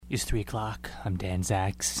It's 3 o'clock. I'm Dan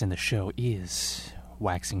Zacks, and the show is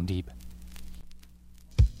Waxing Deep.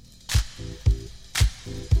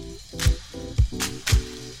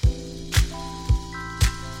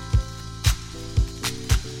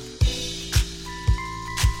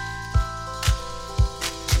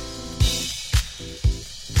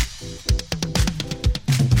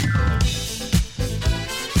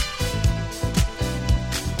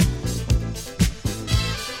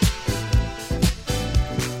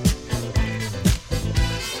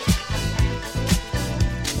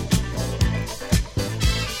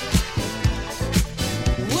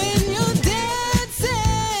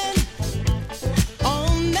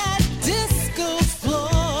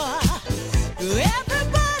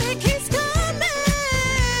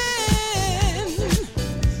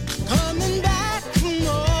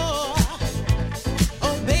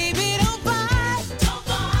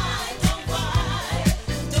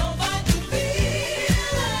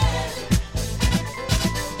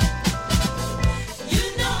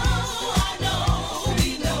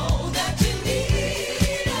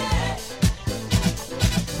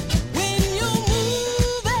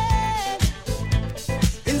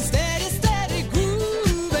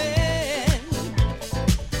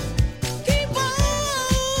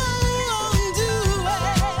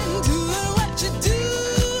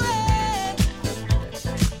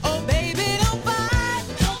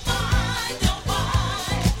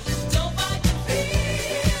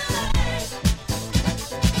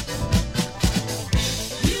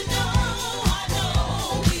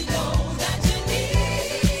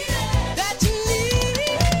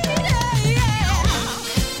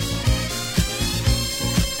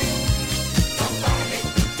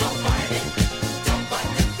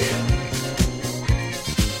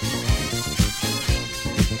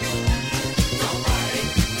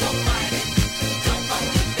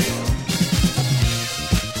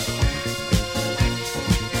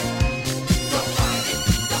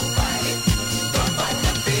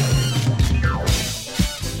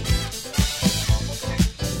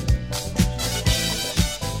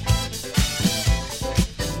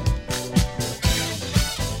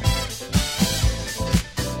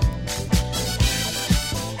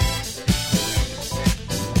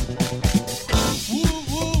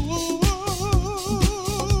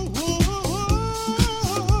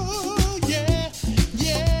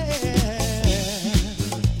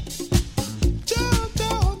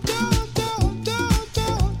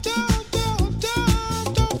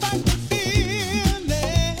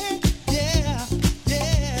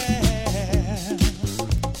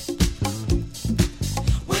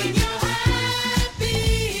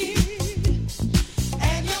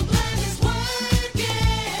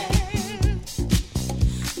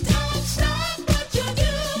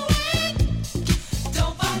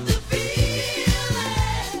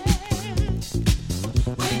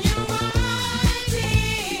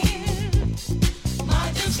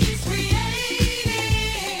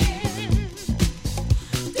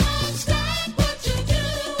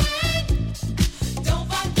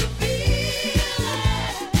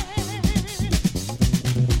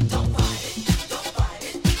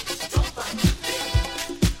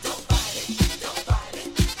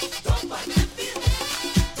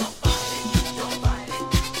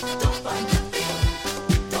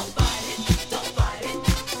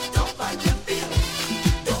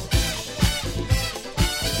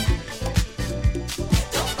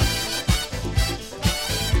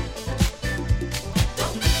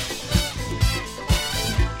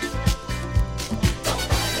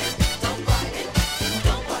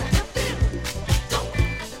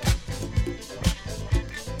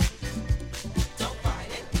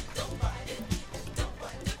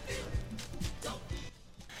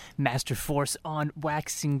 Master Force on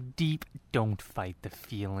Waxing Deep, Don't Fight the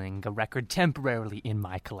Feeling, a record temporarily in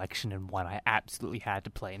my collection and one I absolutely had to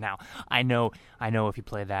play. Now, I know if you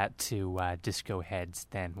play that to disco heads,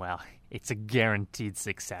 then, well, it's a guaranteed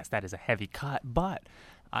success. That is a heavy cut, but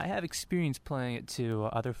I have experience playing it to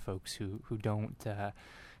other folks who don't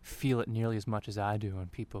feel it nearly as much as I do,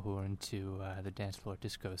 and people who are into the dance floor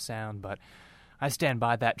disco sound, but I stand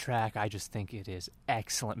by that track. I just think it is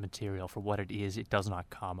excellent material for what it is. It does not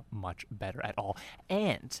come much better at all.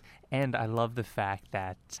 And I love the fact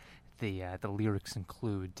that the lyrics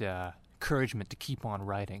include encouragement to keep on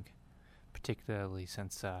writing, particularly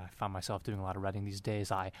since I find myself doing a lot of writing these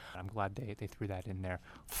days. I'm glad they threw that in there.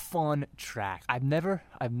 Fun track. I've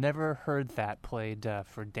never heard that played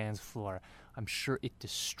for dance floor. I'm sure it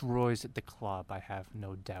destroys at the club. I have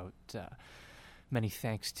no doubt. Many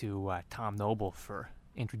thanks to Tom Noble for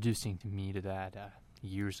introducing me to that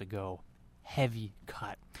years ago. heavy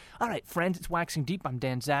cut. All right, friends, it's Waxing Deep. I'm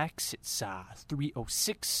Dan Zacks. It's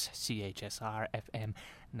 306 CHSR FM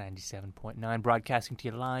 97.9, broadcasting to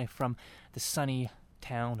you live from the sunny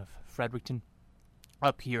town of Fredericton,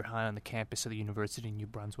 up here high on the campus of the University of New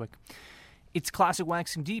Brunswick. It's classic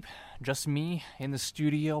Waxing Deep, just me in the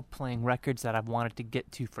studio playing records that I've wanted to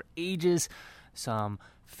get to for ages. Some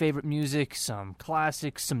favorite music, some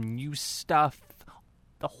classics, some new stuff,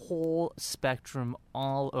 the whole spectrum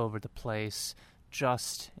all over the place,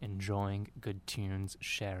 just enjoying good tunes,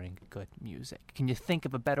 sharing good music. Can you think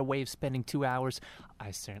of a better way of spending 2 hours?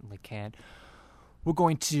 I certainly can. We're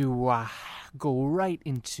going to go right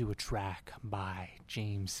into a track by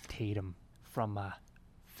James Tatum from a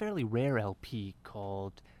fairly rare LP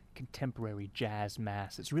called Contemporary Jazz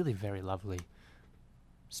Mass. It's really very lovely.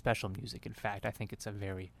 Special music, in fact. I think it's a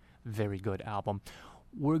very, very good album.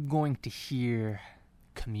 We're going to hear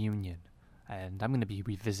Communion, and I'm going to be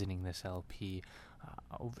revisiting this LP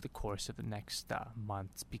over the course of the next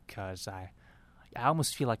months, because I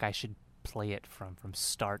almost feel like I should play it from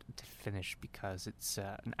start to finish, because it's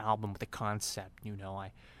an album with a concept. You know,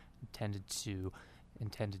 I intended to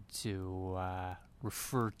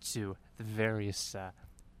refer to the various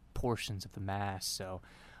portions of the Mass, so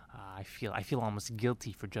I feel almost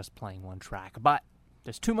guilty for just playing one track. But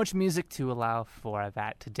there's too much music to allow for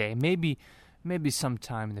that today. Maybe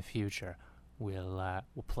sometime in the future we'll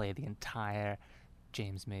play the entire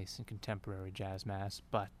James Mason Contemporary Jazz Mass.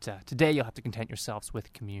 But today you'll have to content yourselves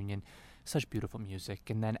with Communion. Such beautiful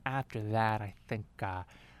music. And then after that, I think a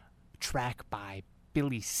track by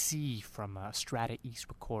Billy C. from a Strata East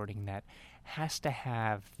recording that has to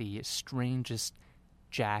have the strangest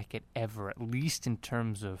jacket ever, at least in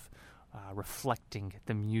terms of reflecting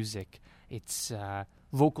the music. It's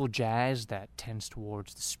vocal jazz that tends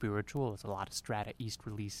towards the spiritual, as a lot of Strata East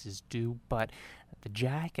releases do, but the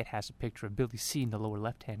jacket has a picture of Billy C. in the lower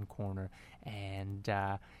left-hand corner, and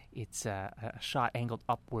it's a shot angled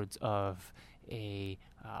upwards of a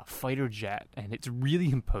fighter jet, and it's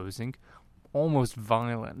really imposing, almost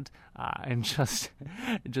violent, and just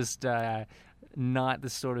not the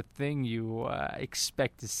sort of thing you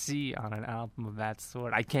expect to see on an album of that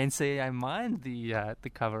sort. I can't say I mind the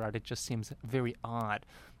cover art. It just seems very odd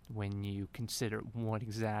when you consider what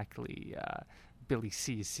exactly Billy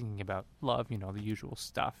C. is singing about. Love, you know, the usual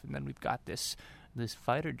stuff. And then we've got this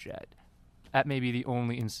fighter jet. That may be the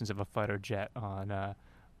only instance of a fighter jet on a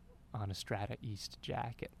Strata East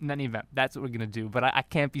jacket. In any event, that's what we're going to do, but I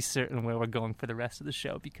can't be certain where we're going for the rest of the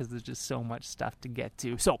show, because there's just so much stuff to get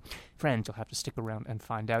to. So, friends, you'll have to stick around and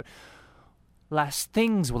find out. Last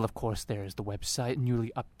things, well, of course, there's the website,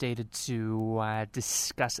 newly updated to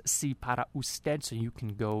discuss Si Para Usted, so you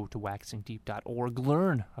can go to waxingdeep.org,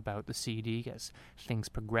 learn about the CD as things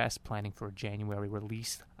progress, planning for a January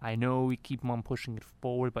release. I know we keep on pushing it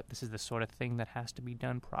forward, but this is the sort of thing that has to be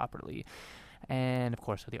done properly. And, of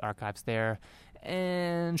course, the archives there.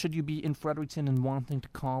 And should you be in Fredericton and wanting to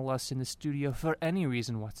call us in the studio for any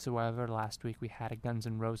reason whatsoever, last week we had a Guns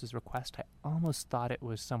N' Roses request. I almost thought it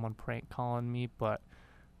was someone prank calling me, but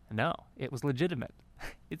no, it was legitimate.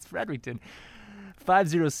 It's Fredericton.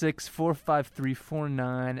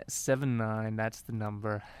 506-453-4979. That's the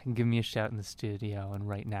number. Give me a shout in the studio. And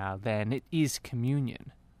right now, then, it is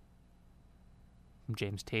Communion from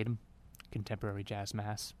James Tatum, Contemporary Jazz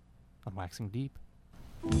Mass, on Waxing Deep.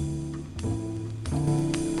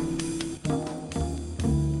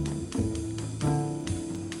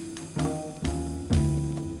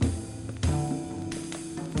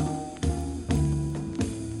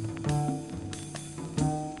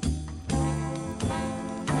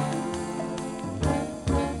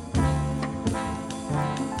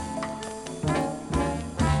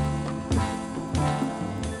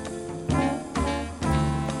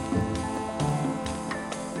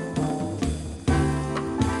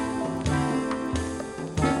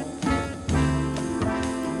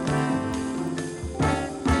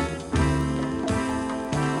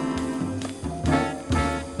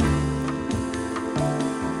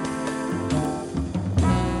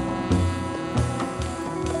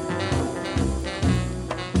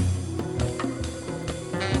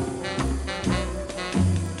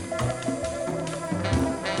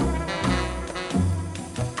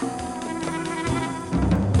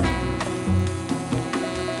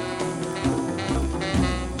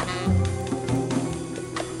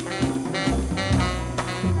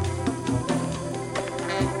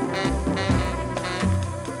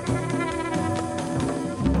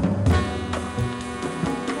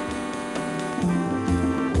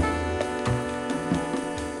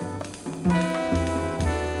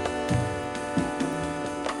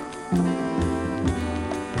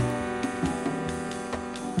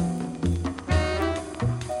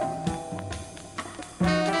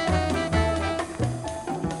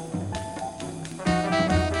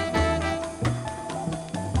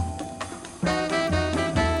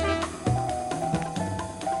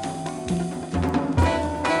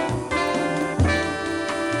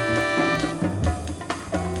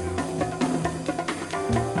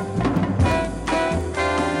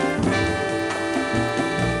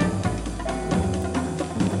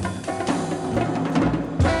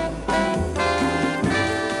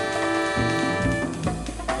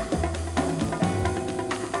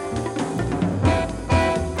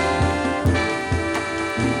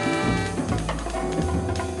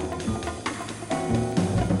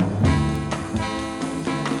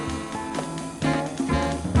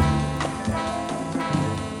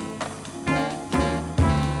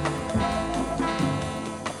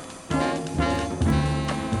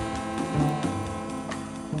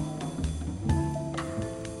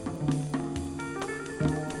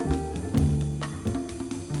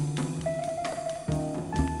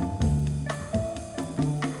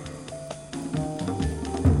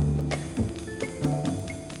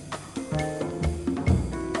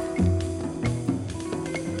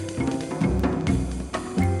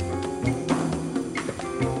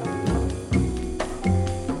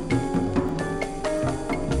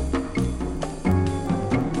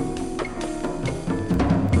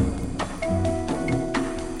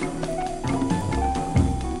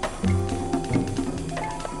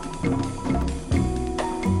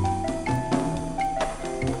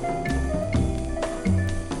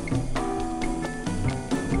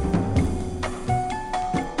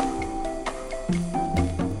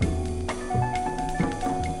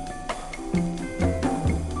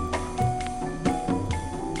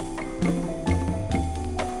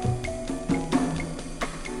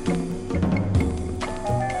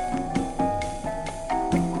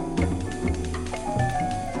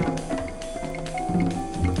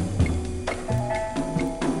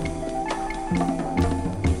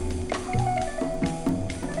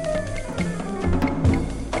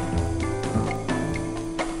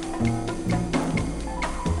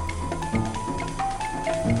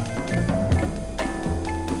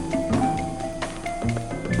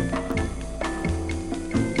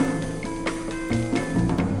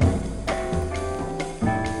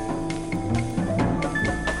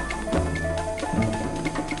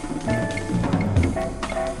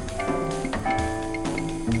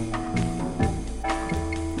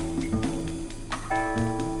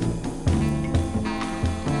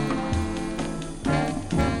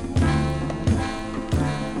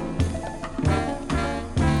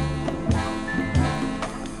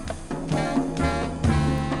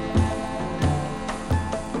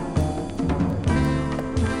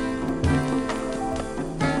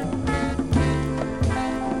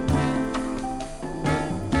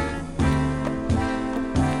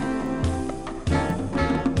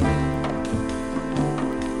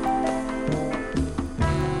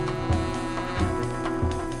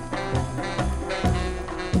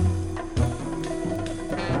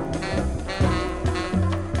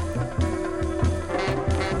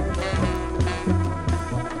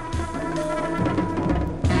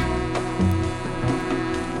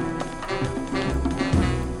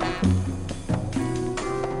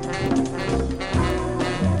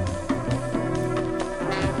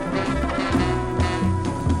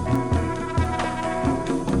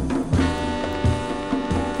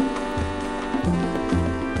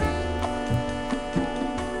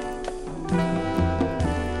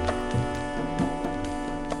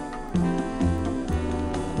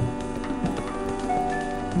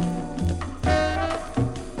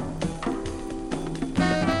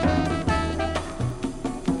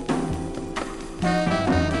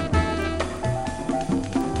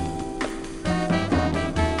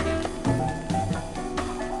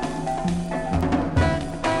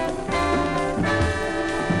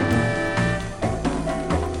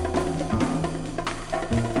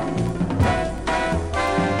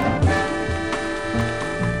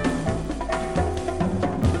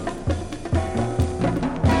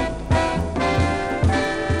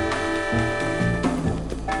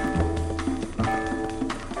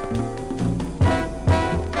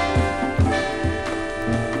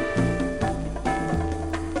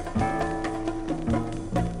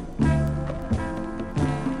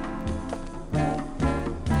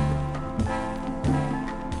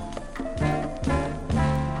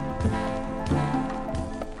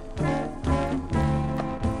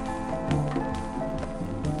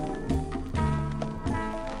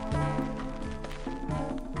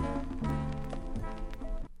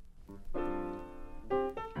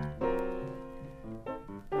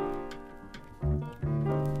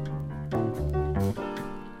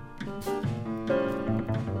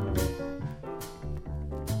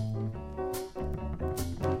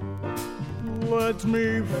 Let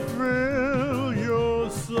me fill your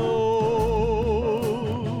soul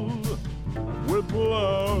with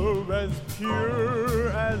love as pure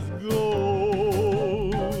as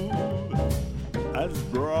gold, as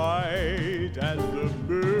bright as the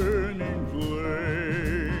burning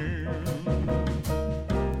flame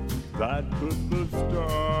that put the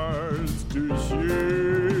stars to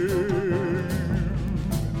shame.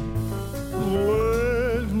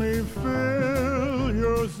 Let me fill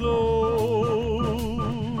your soul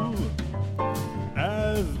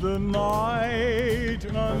as the night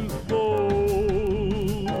unfolds.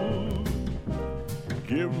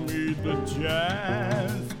 Give me the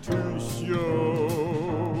chance to show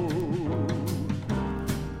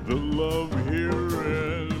the love here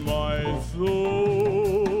in my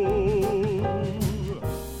soul.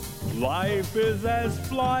 Life is as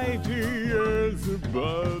flighty as a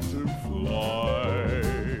butterfly.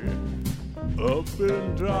 Up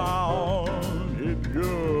and down it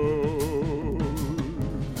goes.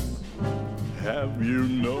 Have you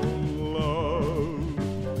known love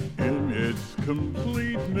in its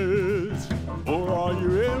completeness? Or are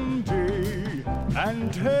you empty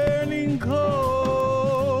and turning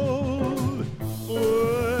cold?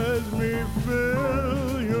 Let me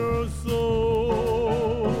fill your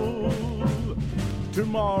soul.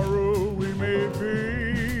 Tomorrow we may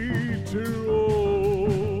be too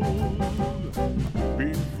old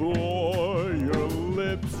before your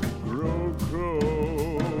lips grow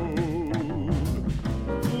cold.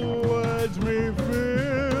 Let me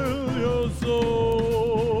fill your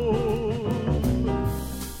soul.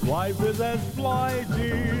 Life is as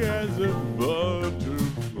flighty as a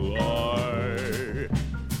butterfly.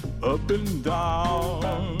 Up and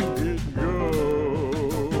down it goes.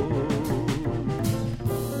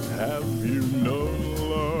 Have you known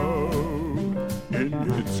love in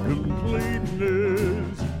its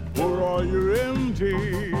completeness? Or are you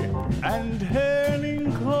empty and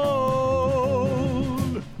turning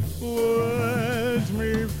cold? Let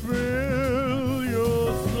me fill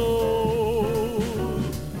your soul.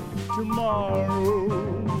 Tomorrow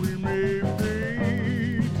we may be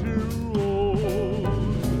too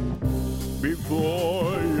old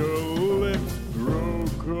before your lips grow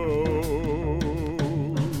cold.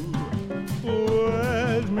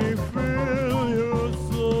 Let me fill your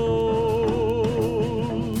soul.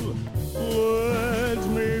 Let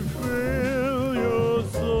me fill your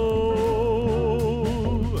soul.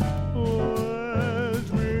 Let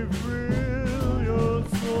me fill your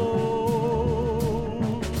soul.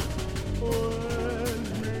 Let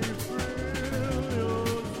me fill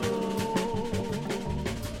your soul.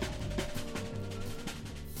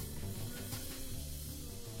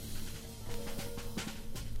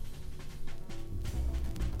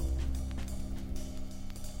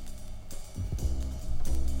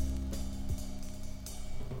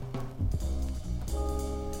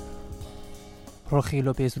 Jorge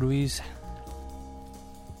Lopez Ruiz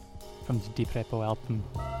from the Deep Repo album,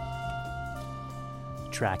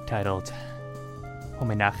 track titled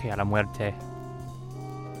Homenaje a la Muerte.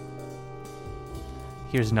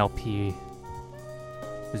 Here's an LP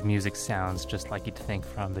whose music sounds just like you'd think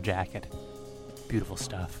from The Jacket. Beautiful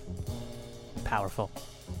stuff. Powerful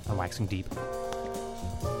and waxing deep.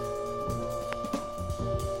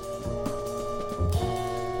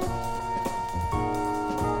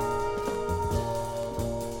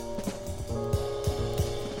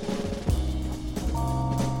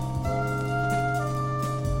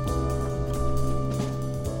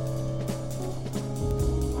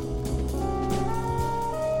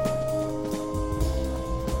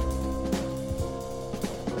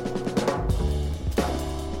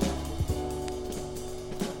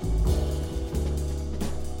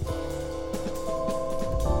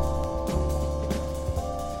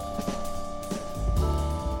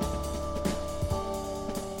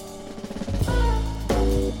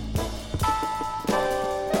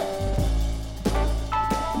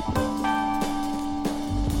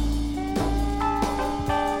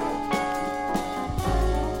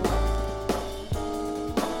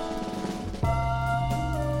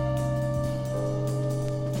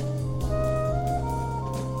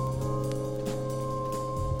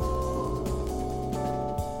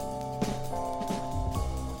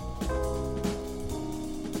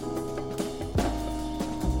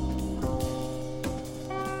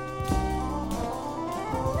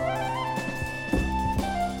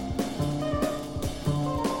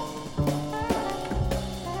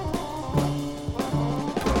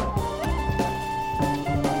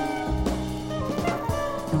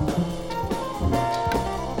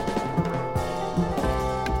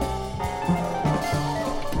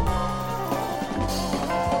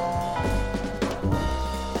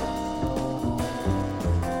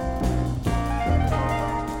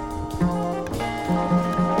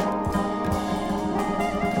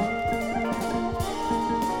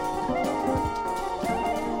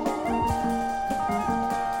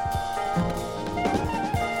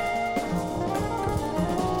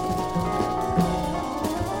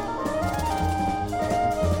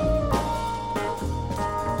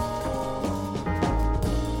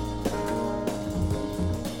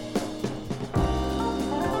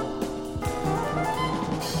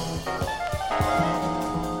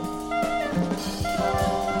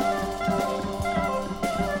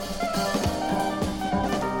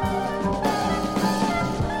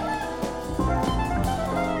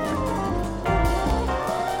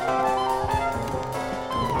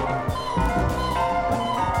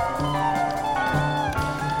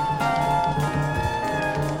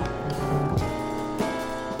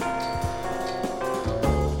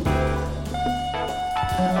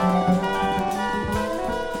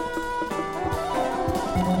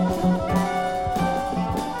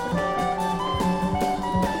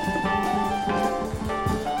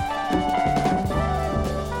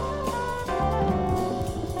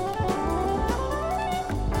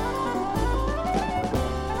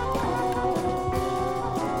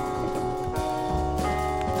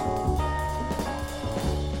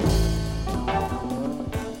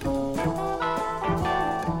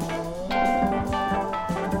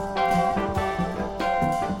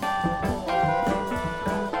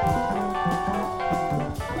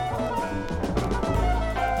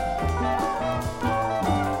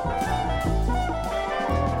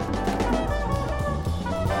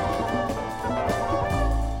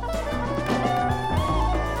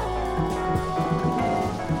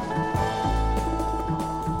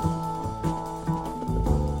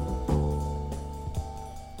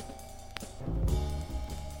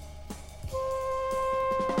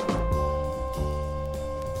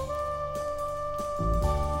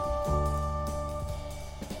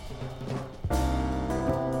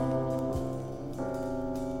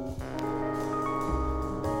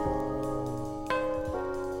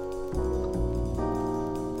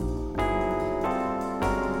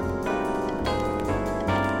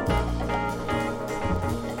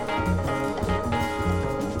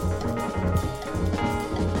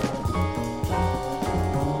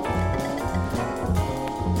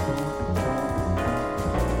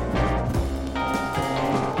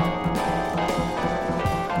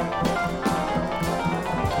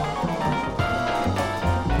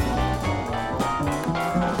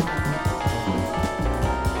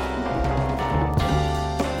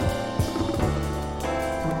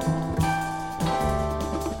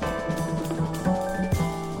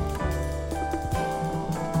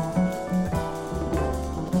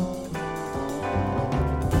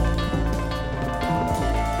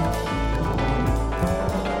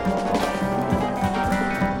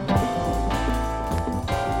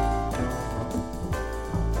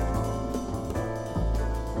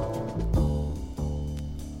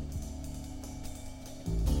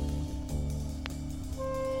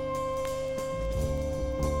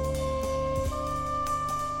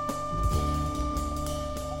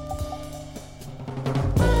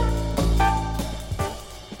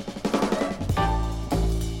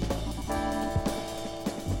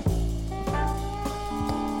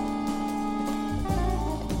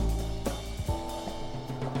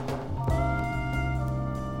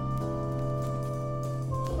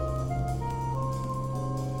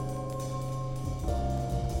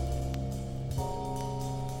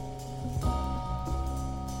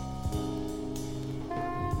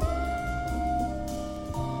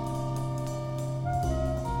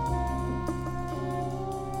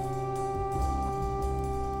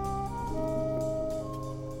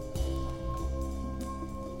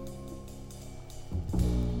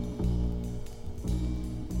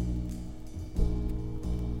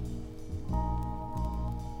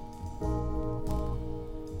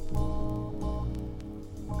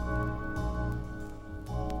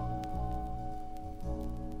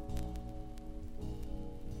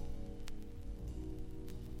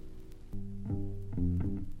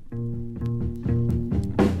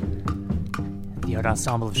 The Art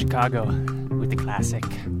Ensemble of Chicago with the classic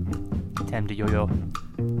Thème de Yo-Yo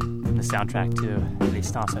from the soundtrack to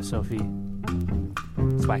Les Danses à Sophie.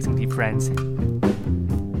 It's Waxing Deep Friends.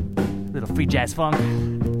 Little free jazz funk.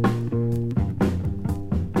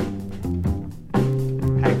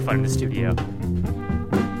 Having fun in the studio.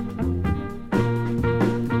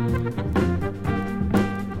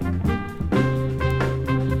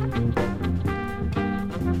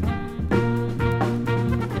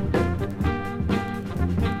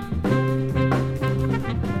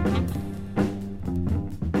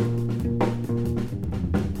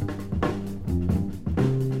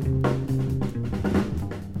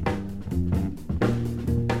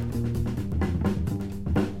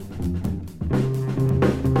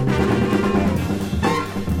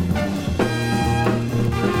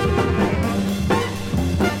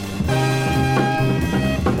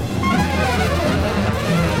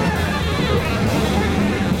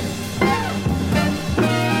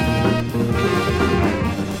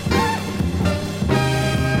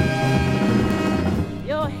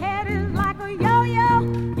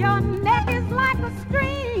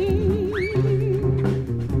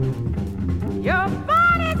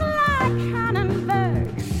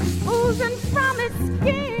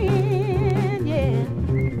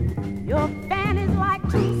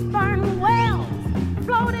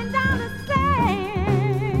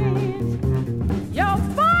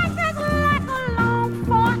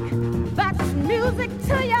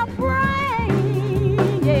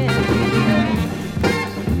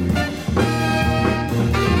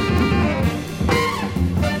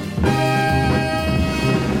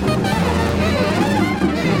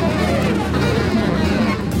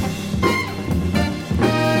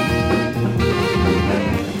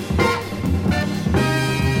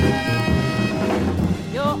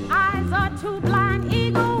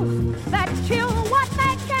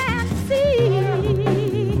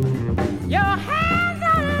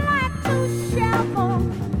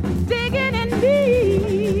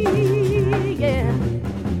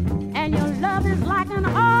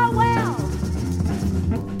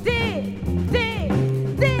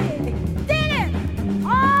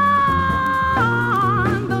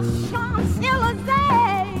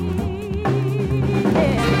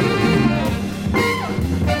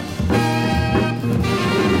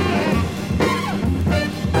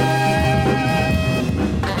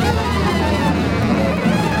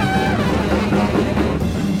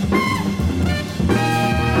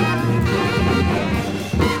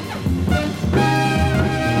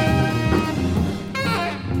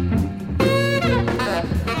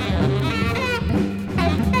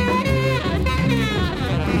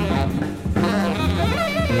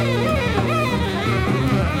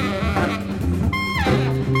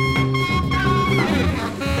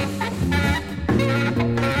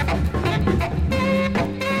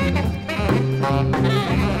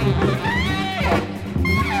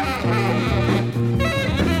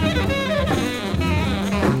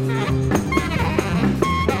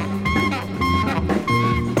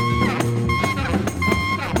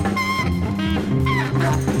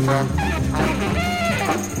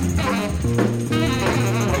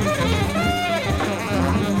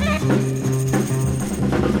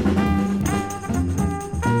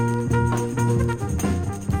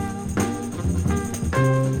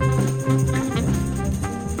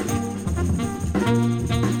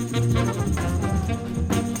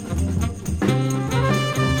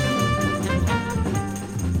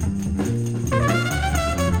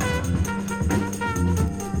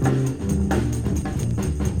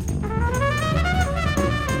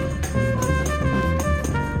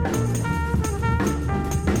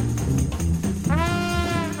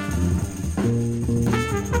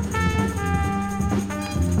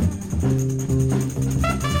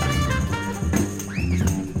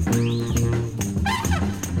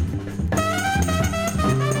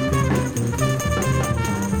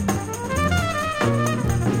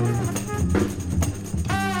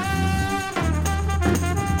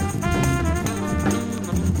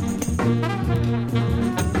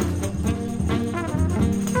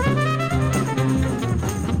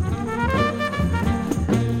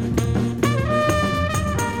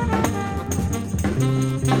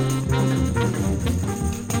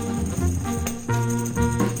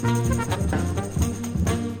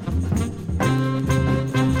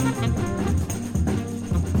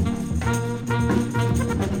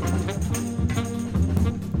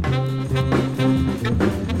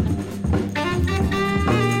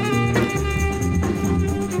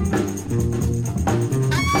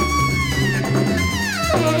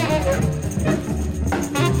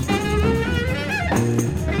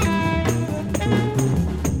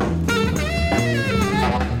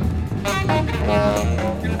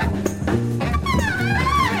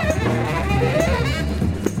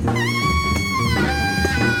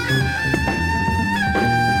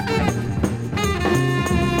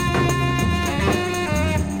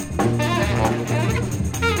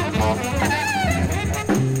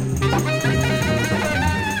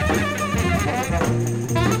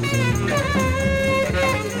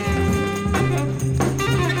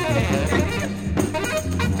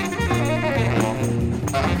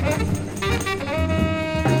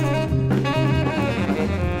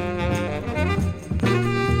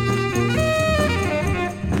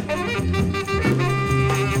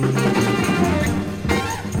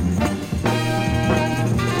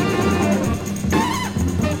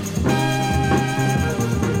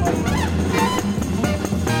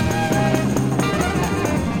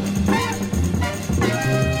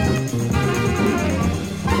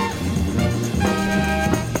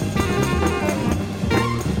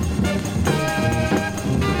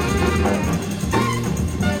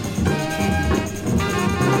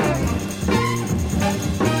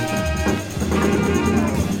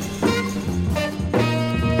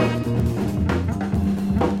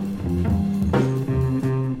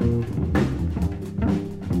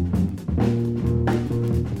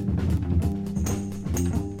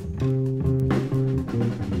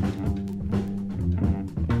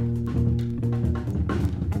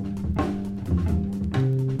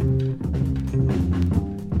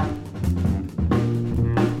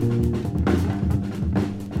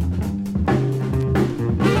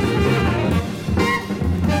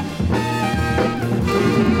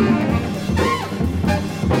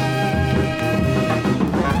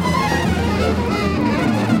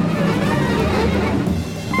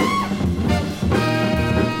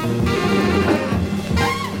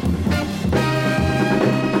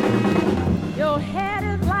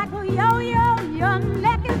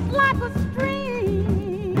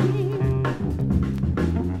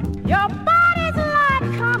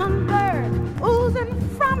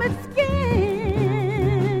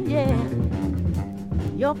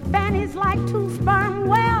 Your fanny's like two sperm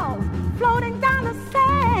wells floating down the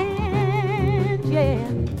sand, yeah.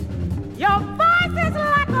 Your voice is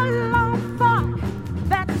like a long fart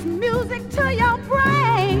that's music to your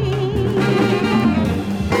brain.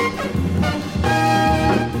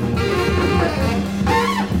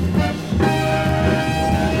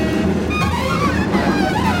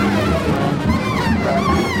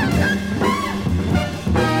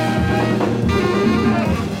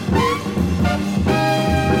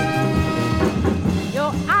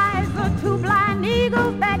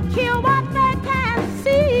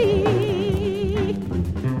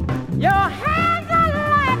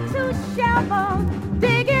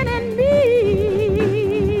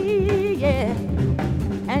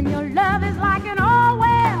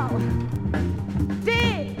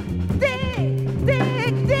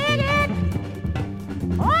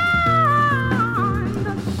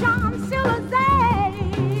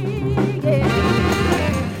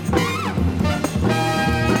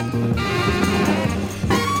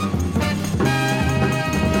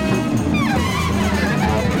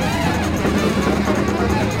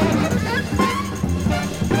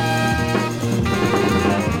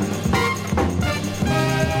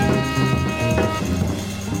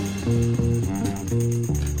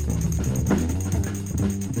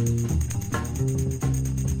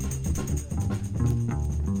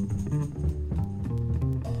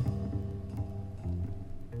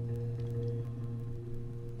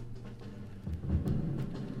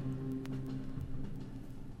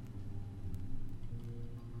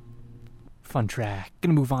 Fun track.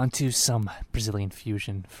 Gonna move on to some Brazilian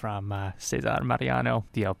fusion from Cesar Mariano,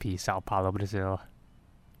 the LP Sao Paulo, Brazil.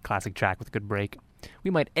 Classic track with a good break.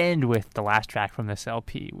 We might end with the last track from this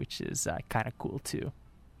LP, which is kind of cool too.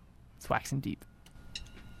 It's Waxing Deep.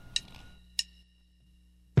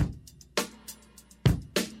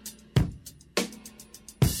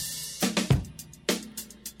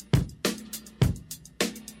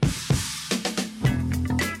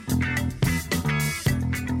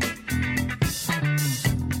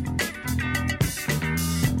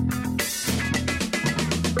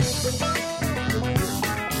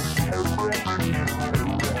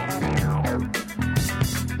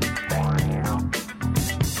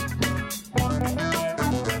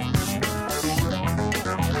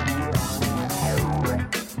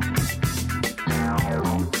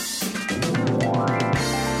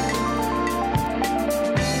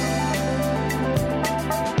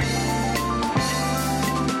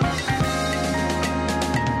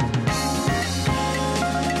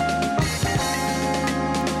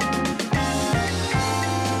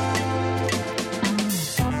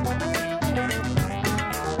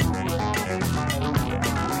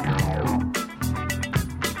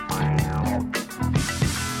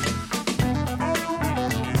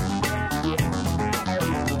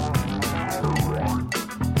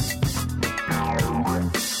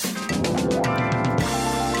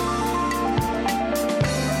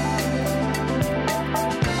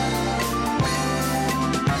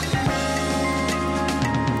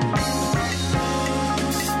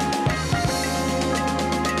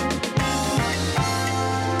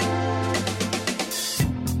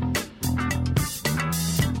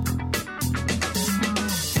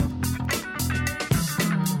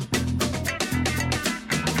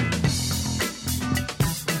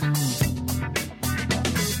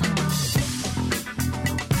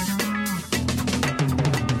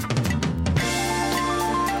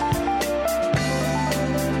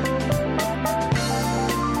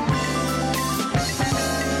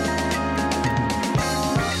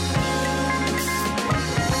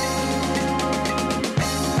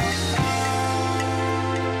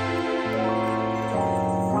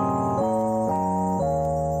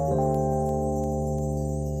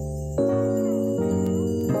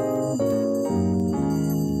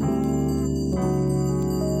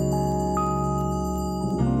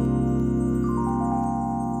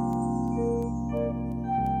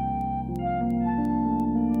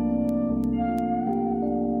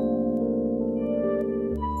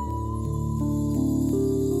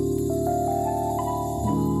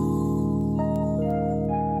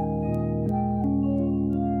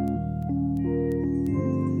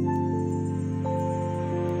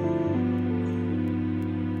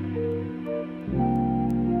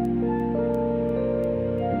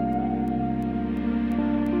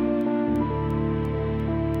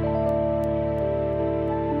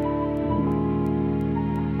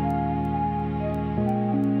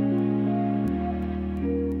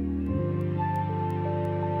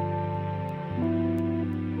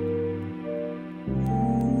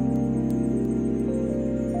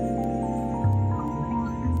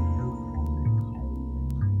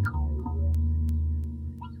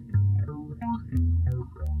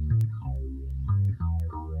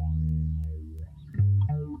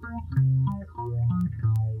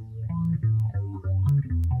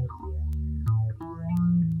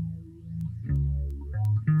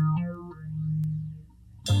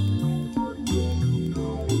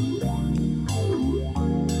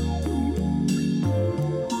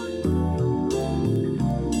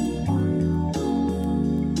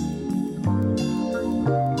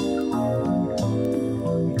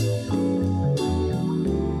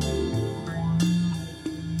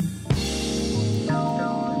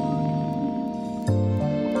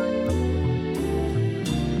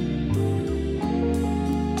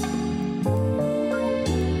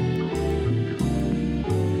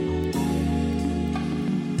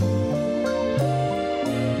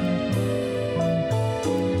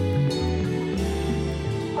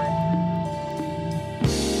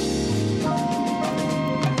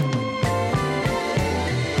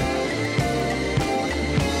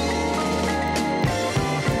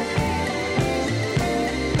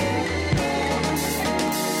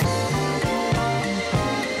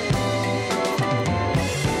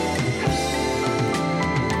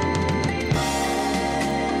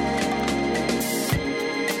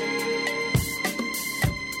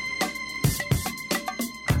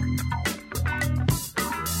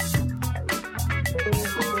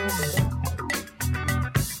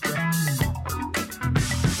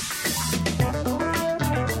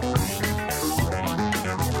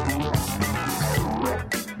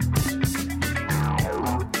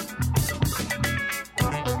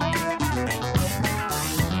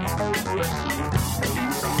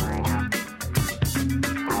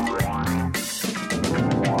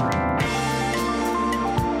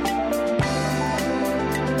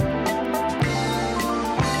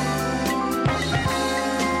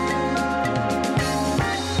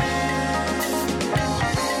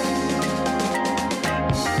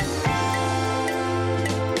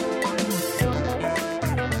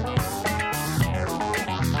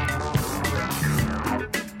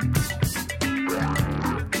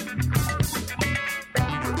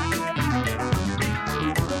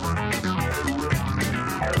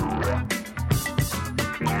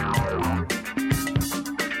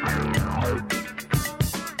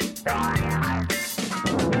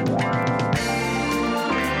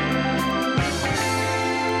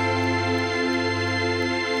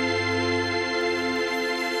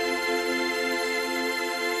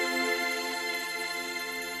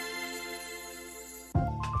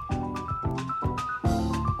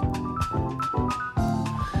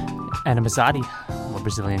 Ana Mazzati, more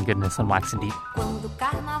Brazilian goodness on Wax and Deep. Quando o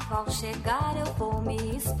carnaval chegar, eu vou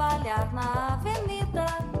me espalhar na avenida.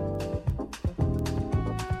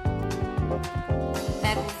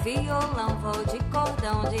 Pego o violão, vou de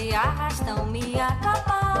cordão, de arrastão me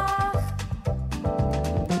acabar.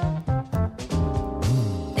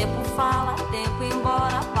 Tempo fala, tempo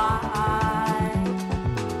embora vai.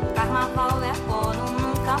 Carnaval é agora ou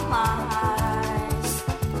nunca mais.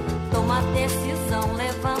 Toma decisão,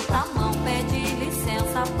 levanta a mão, pede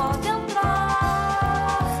licença, pode entrar.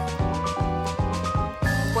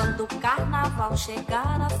 Quando o carnaval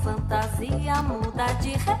chegar, a fantasia muda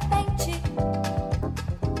de repente.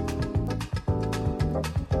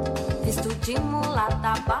 Visto de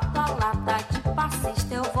mulata, batalata, de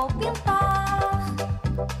passista eu vou pintar.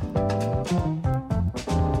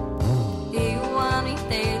 E o ano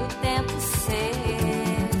inteiro tento ser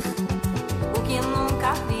o que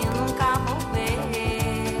nunca vi, nunca vou ver.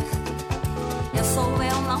 Eu sou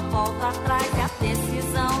eu, não volto atrás, e a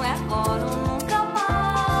decisão é agora ou nunca mais.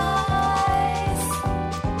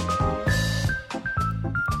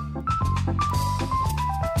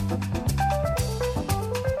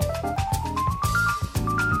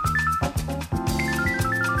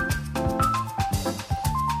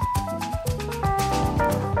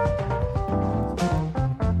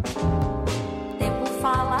 Tempo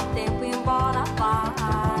fala, tempo embora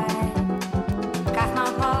vai.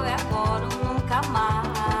 Carnaval é agora ou nunca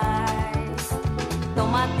mais.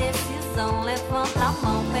 Toma decisão, levanta a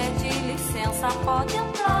mão, pede licença, pode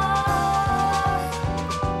entrar.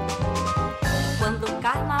 Quando o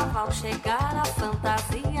carnaval chegar, a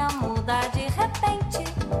fantasia muda de repente.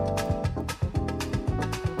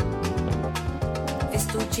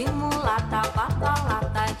 Visto de mulata,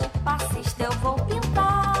 batalata, de passista eu vou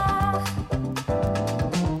pintar.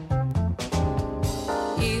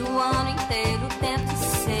 E o ano inteiro tento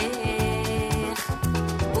ser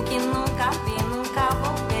o que nunca vi, nunca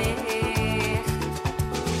vou ver.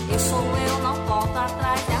 Eu sou eu, não volto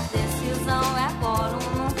atrás, e a decisão é agora ou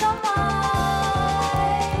nunca mais.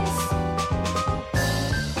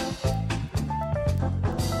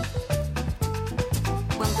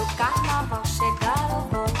 Quando o carnaval chegar, eu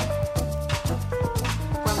vou.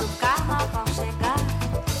 Quando o carnaval chegar,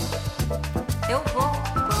 eu vou.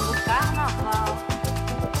 Quando o carnaval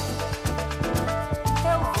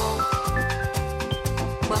eu vou.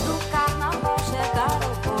 Quando o carnaval chegar,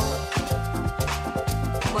 eu vou.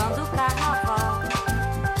 Quando o carnaval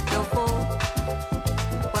eu vou.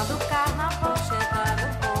 Quando o carnaval chegar,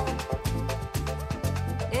 eu vou.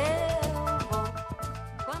 Eu vou.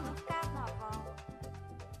 Quando o carnaval.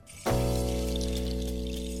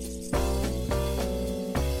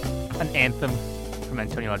 An anthem from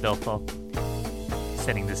Antonio Adolfo,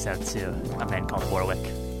 sending this out to a man called Warwick.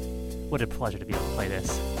 What a pleasure to be able to play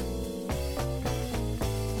this.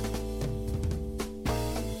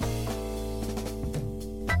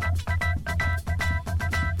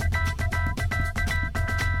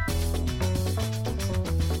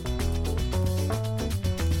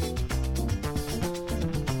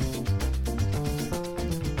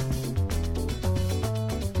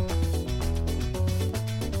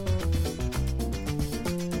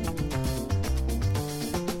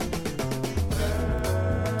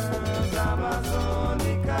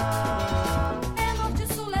 É norte,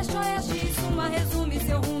 sul, leste, oeste, isso uma resume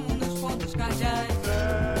seu rumo nos pontos cardeais.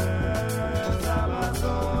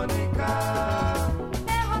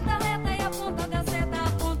 É rota reta e a ponta da seta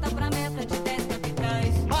aponta pra meta de 10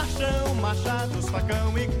 capitais. Marchão, machados,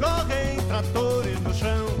 facão e correm tratores no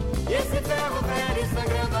chão. E esse ferro velho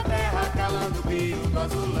sangrando a terra, calando o rio do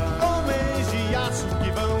azulão. Homens de aço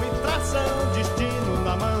que vão em tração, destino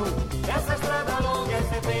na mão. Essa estrada longa é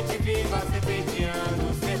serpente viva, serpenteando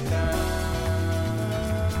o sertão.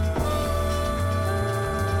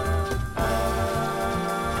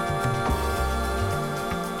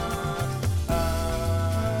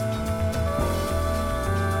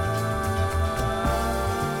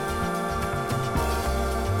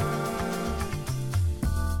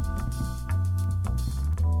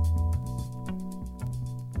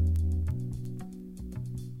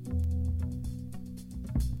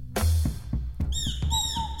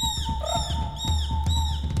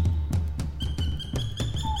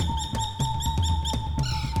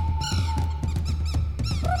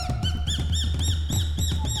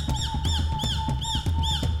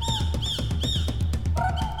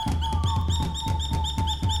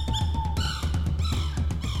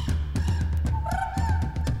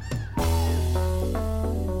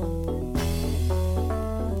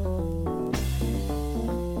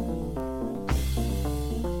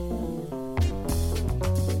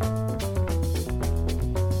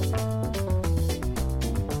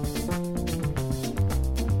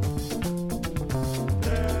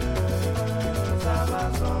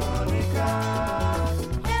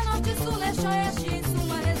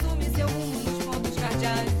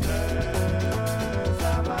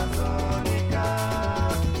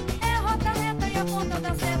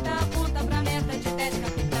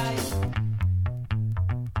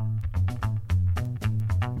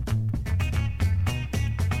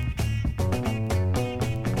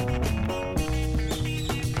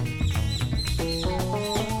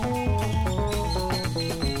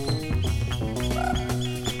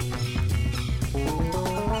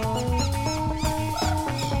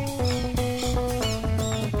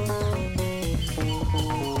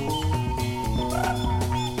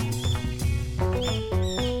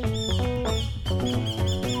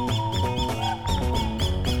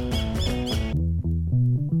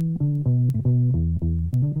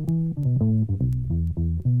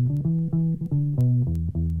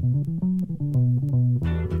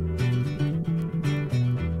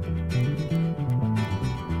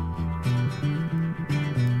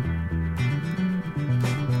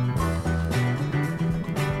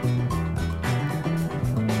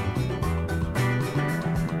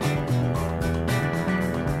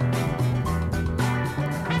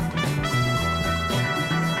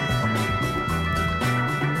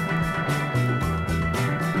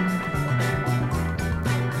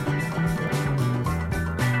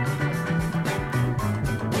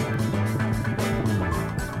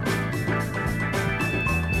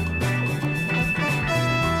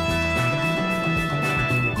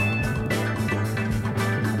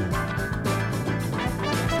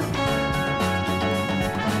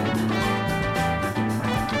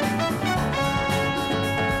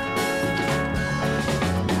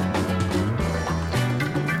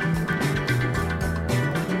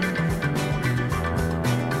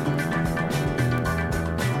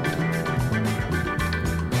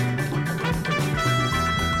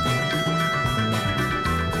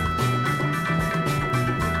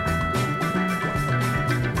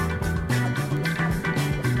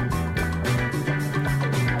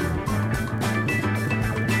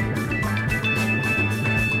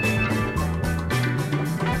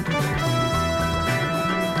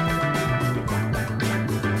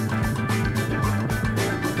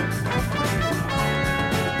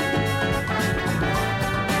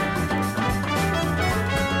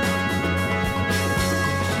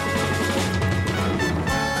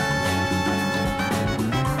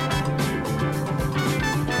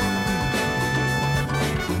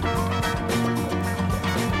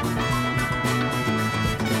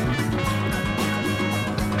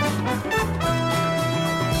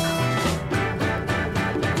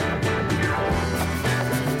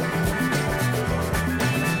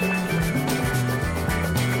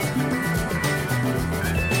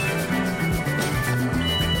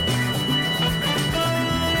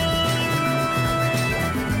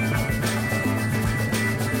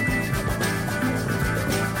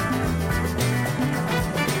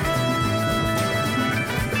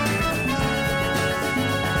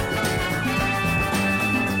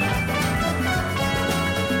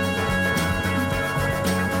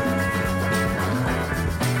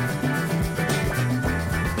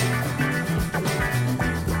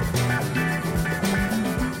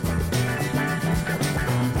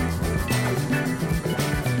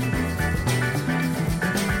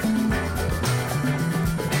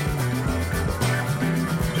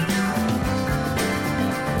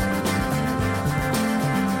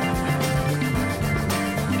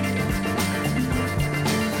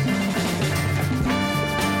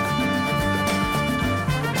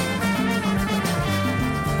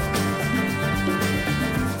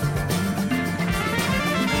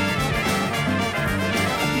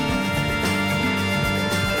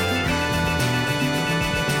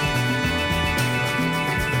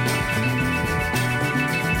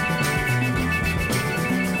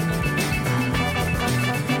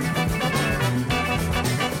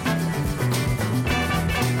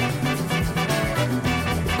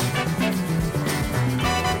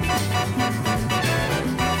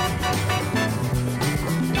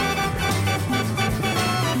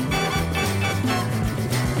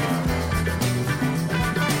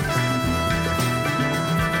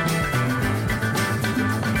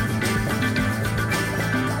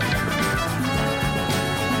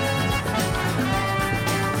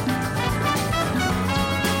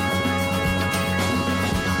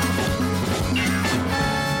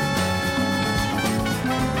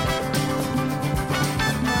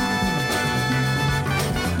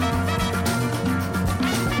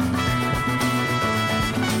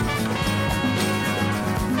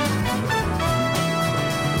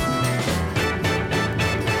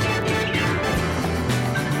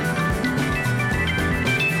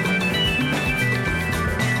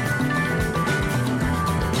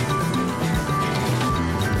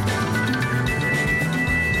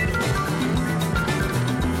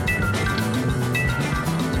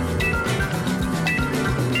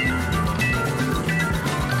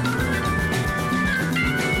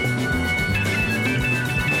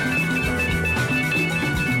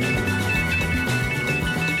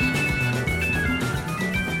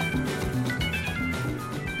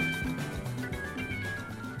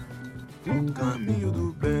 o caminho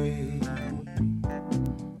do bem,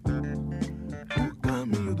 o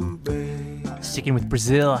caminho do bem. Sticking with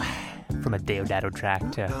Brazil, from a Deodato track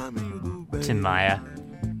to Tim Maia.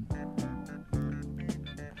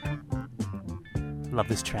 Love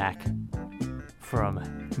this track from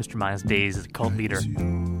Mr. Maia's days as a cult leader.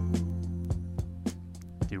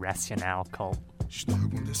 The Racional cult. Está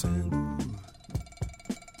acontecendo.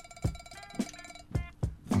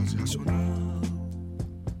 Fase racional.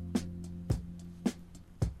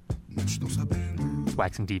 Muitos estão sabendo.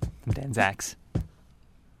 Waxing Deep from Dan Zax.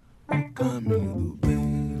 O caminho do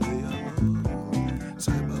bem, leia logo,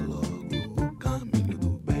 saiba logo. O caminho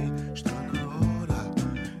do bem está na hora,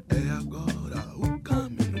 é agora. O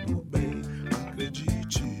caminho do bem,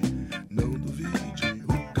 acredite, não duvide.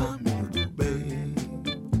 O caminho do bem.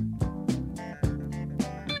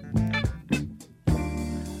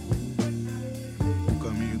 O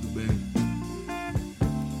caminho do bem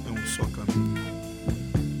é um só caminho.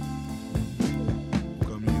 O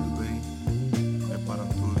caminho do bem é para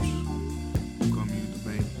todos. O caminho do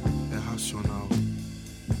bem é racional.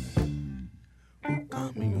 O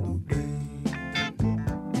caminho do bem.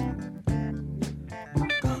 O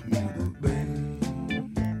caminho do bem.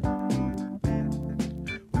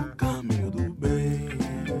 O caminho do bem.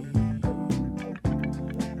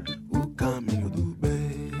 O caminho do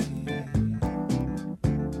bem.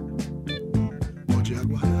 Pode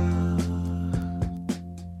aguardar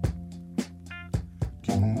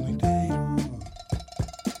que o mundo inteiro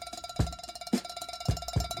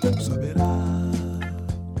logo saberá.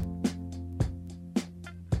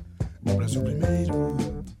 O Brasil primeiro.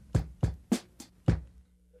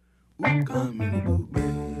 O caminho do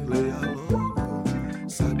bem, leia logo,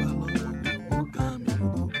 saiba logo. O caminho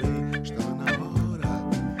do bem está na hora,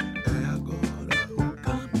 é agora. O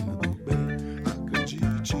caminho do bem,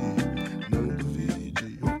 acredite, não duvide.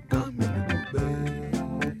 O caminho do bem.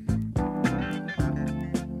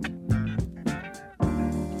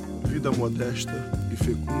 Vida modesta e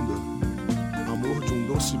fecunda, amor de um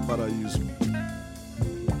doce paraíso,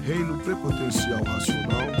 reino prepotencial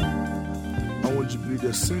racional, aonde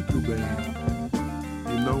brilha sempre o bem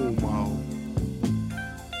e não o mal.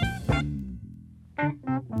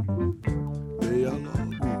 Leia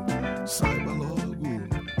logo, saiba logo,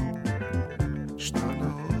 está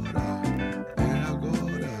na hora, é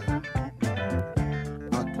agora.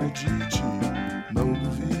 Acredite, não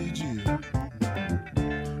duvide.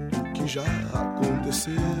 O que já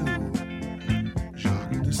aconteceu, já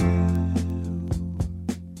aconteceu.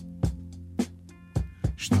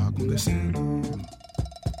 Está acontecendo.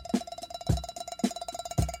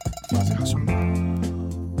 Fase racional.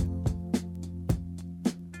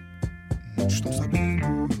 Muitos estão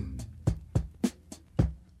sabendo.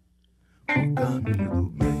 O caminho do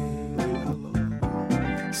bem, leia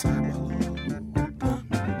logo, saiba logo. O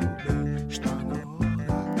caminho do bem está na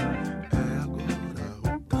hora, é agora.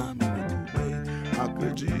 O caminho do bem,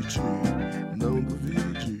 acredite, não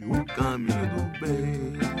duvide. O caminho do bem.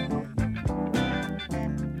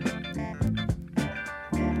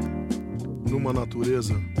 Numa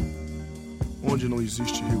natureza onde não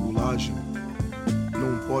existe regulagem,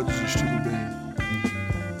 não pode existir o bem.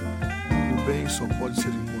 O bem só pode ser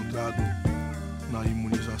encontrado na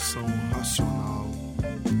imunização racional.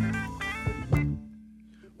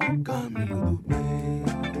 O caminho do bem.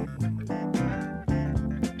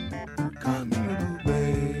 O caminho do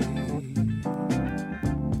bem.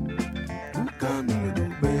 O caminho do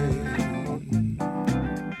bem.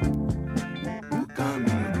 O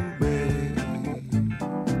caminho do bem.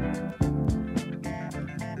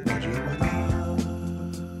 Pode aguardar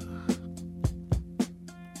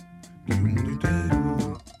que o mundo inteiro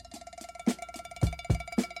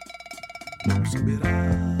não saberá.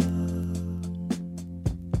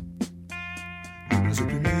 O Brasil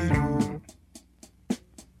primeiro.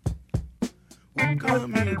 O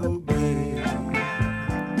caminho do bem.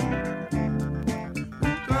 O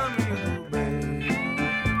caminho do bem.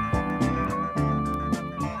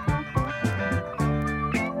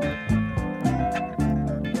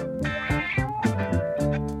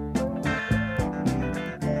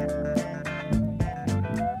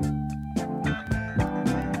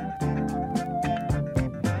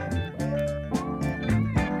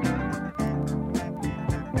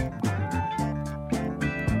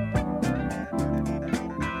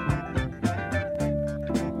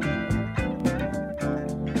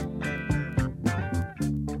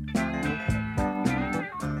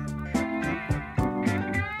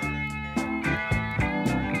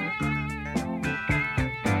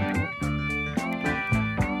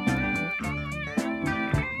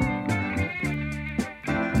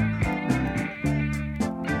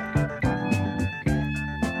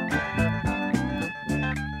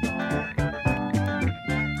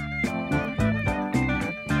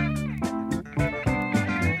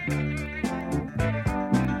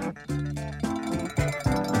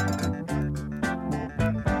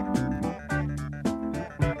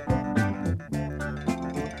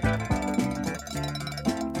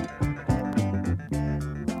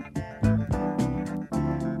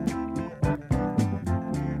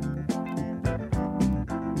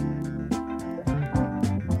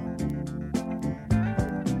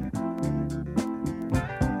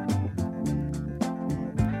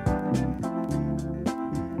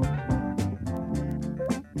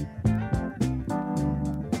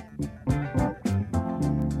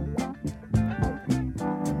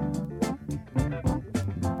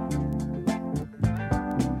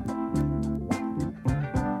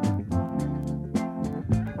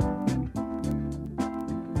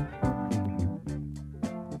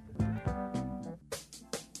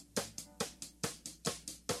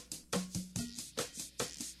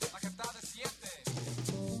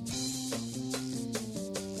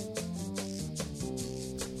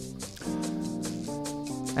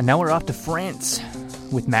 And now we're off to France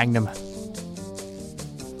with Magnum.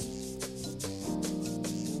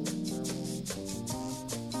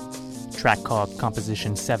 Track called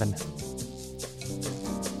Composition 7.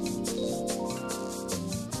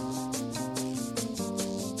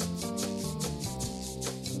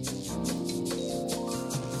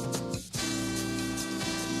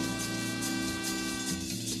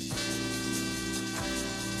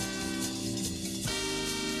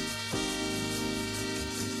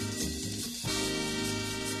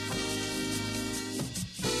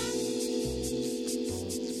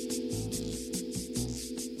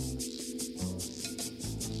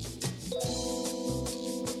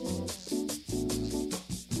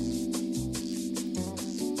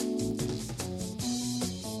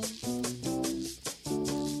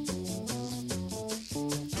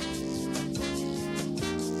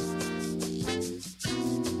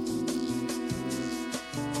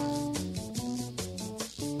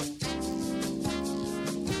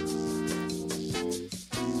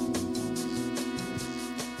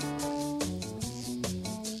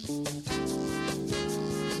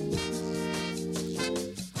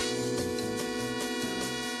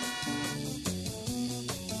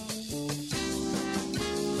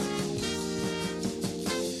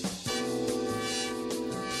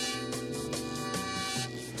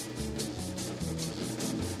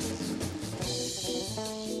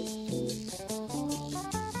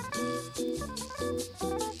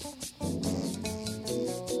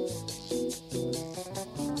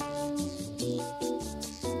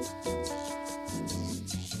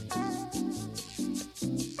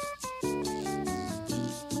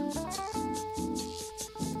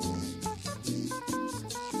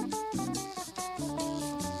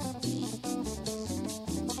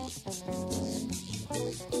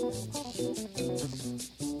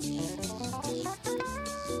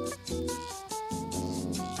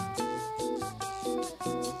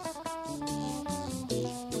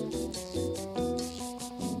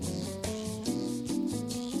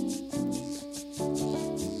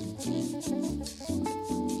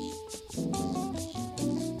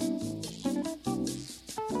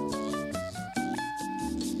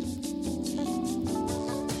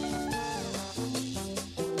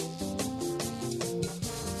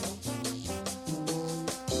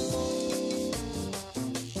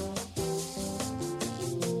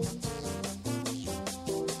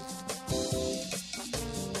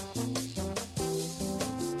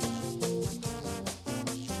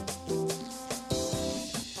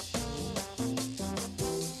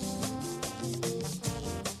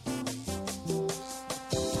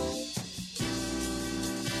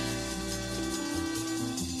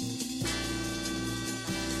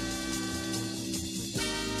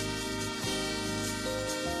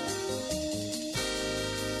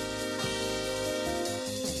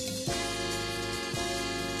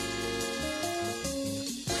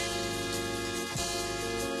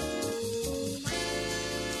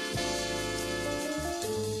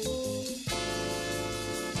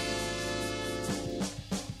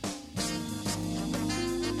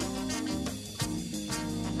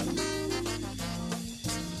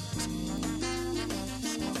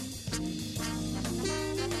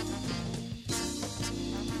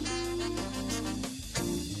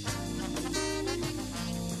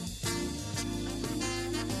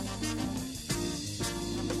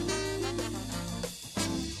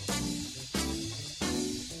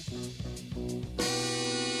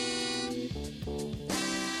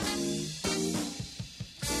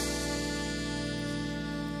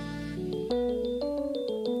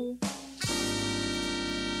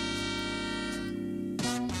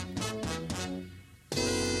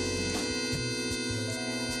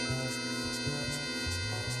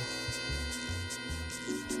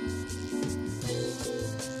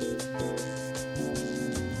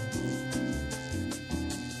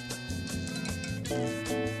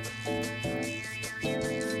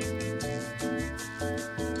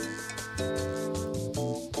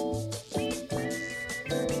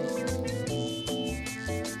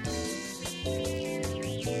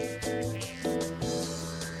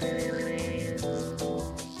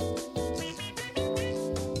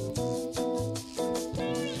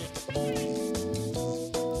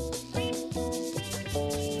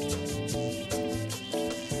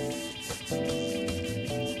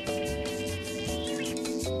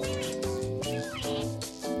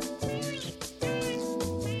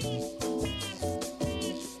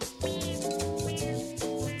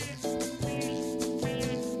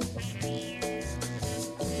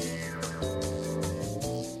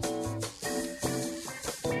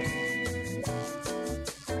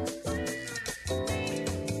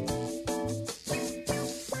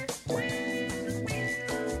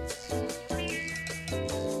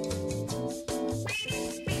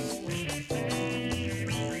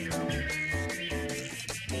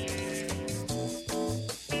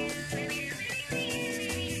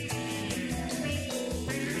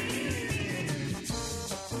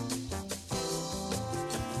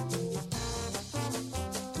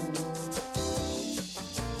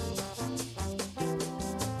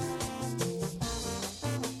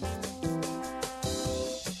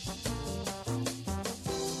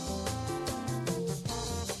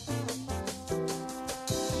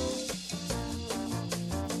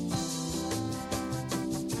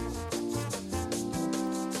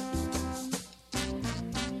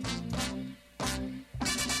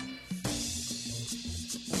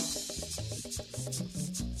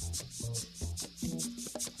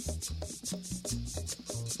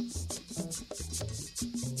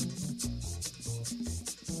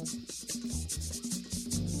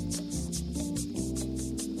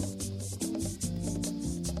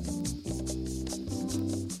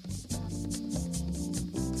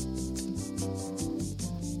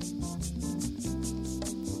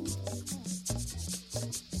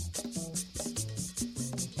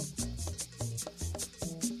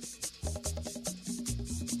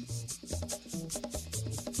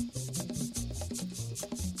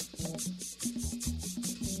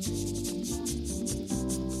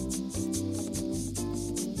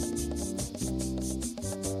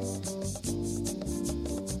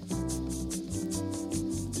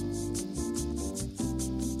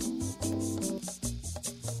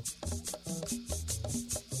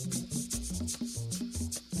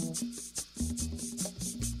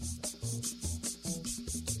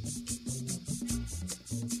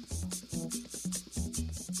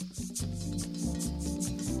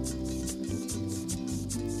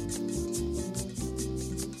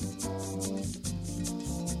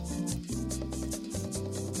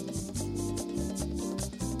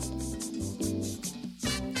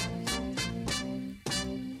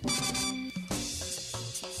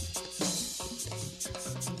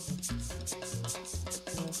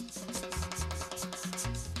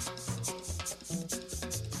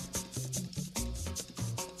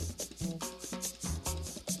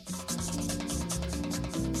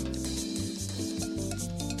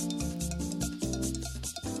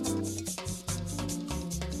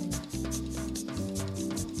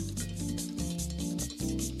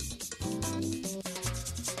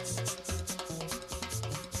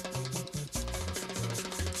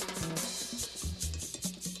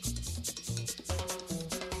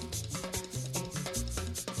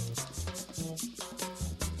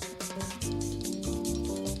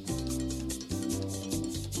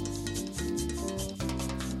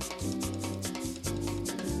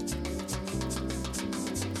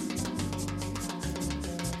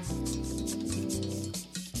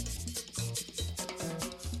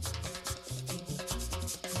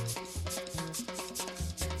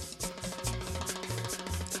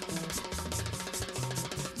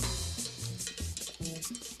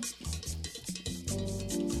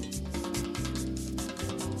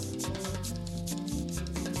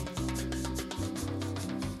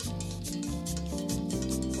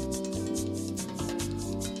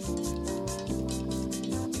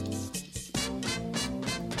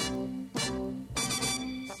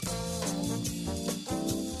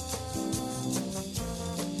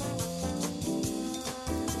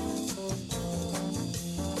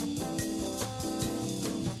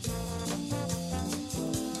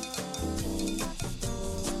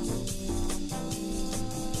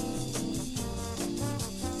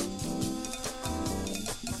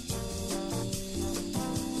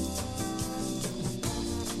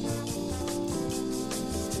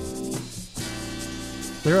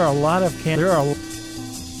 There are a lot of El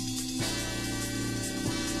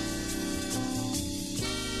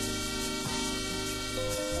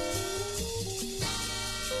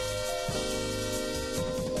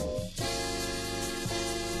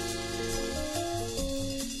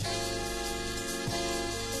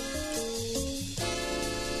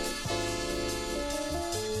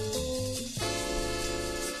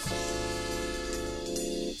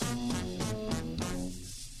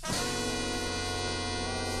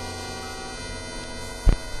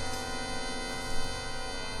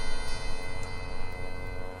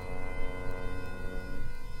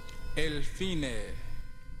Fine.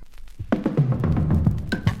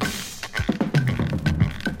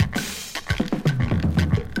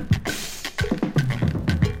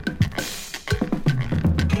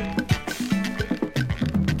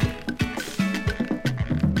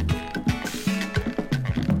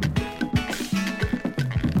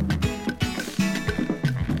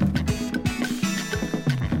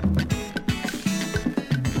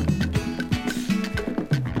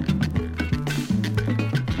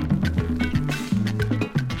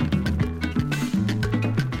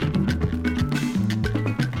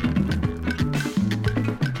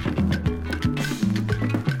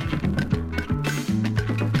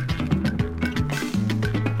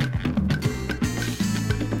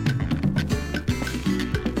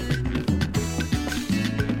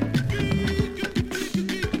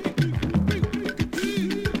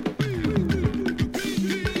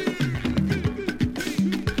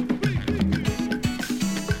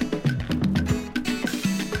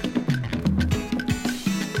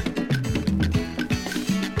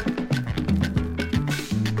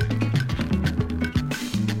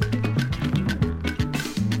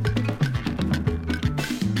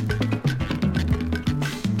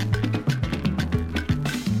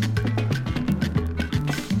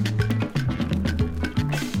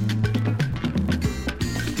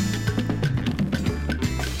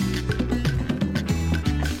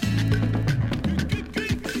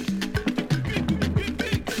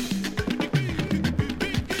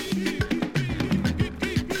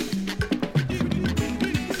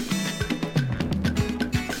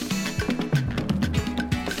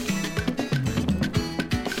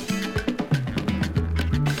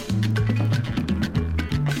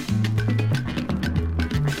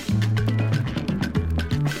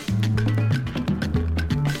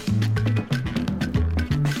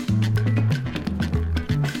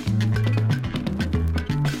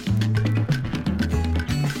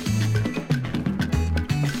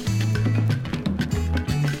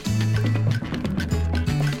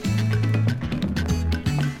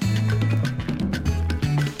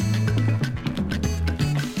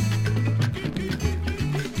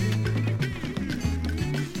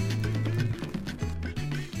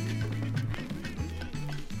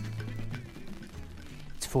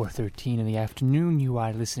 It's 4:13 in the afternoon. You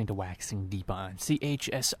are listening to Waxing Deep on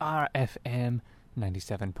CHSR FM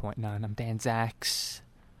 97.9. I'm Dan Zax.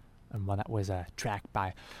 And well, that was a track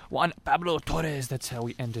by Juan Pablo Torres. That's how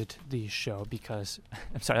we ended the show because...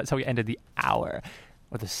 that's how we ended the hour.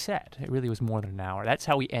 Or the set. It really was more than an hour. That's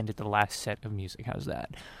how we ended the last set of music. How's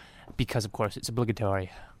that? Because, of course, it's obligatory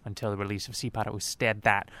until the release of Si Para Usted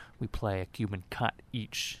that we play a Cuban cut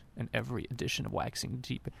each and every edition of Waxing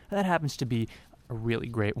Deep. And that happens to be a really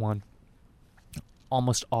great one.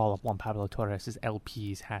 Almost all of Juan Pablo Torres'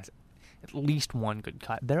 LPs has at least one good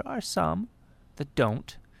cut. There are some that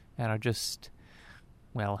don't and are just,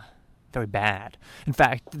 well, very bad. In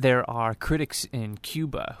fact, there are critics in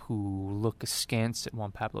Cuba who look askance at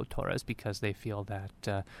Juan Pablo Torres because they feel that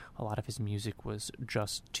a lot of his music was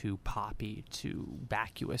just too poppy, too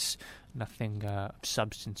vacuous, nothing of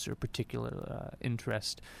substance or particular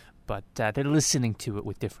interest. But they're listening to it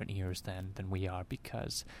with different ears than we are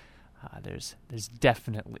because there's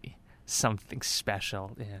definitely something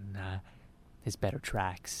special in his better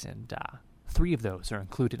tracks, and 3 of those are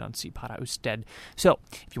included on Si Para Usted. So,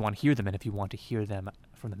 if you want to hear them, and if you want to hear them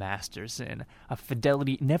from the masters in a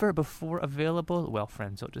fidelity never before available, well,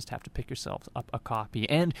 friends, you'll just have to pick yourselves up a copy.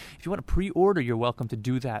 And if you want to pre-order, you're welcome to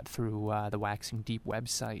do that through the Waxing Deep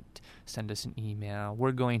website. Send us an email.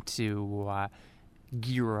 We're going to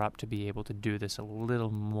gear up to be able to do this a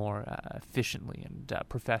little more efficiently and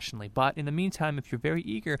professionally. But in the meantime, if you're very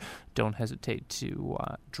eager, don't hesitate to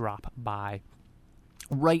drop by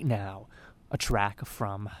right now. A track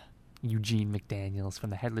from Eugene McDaniels from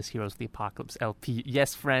the Headless Heroes of the Apocalypse LP.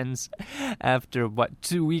 Yes, friends, after,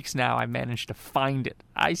 2 weeks now, I managed to find it.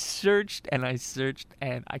 I searched, and I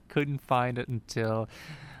couldn't find it until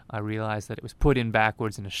I realized that it was put in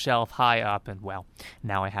backwards in a shelf high up, and, well,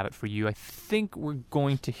 now I have it for you. I think we're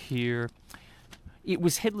going to hear it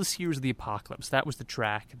was Headless Heroes of the Apocalypse. That was the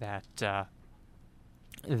track that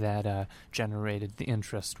generated the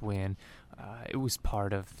interest when it was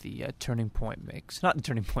part of the Turning Point mix. Not the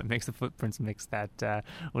Turning Point mix, the Footprints mix that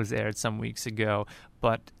was aired some weeks ago.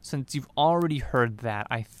 But since you've already heard that,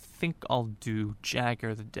 I think I'll do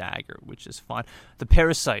Jagger the Dagger, which is fun. The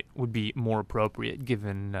Parasite would be more appropriate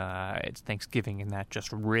given it's Thanksgiving and that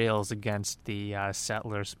just rails against the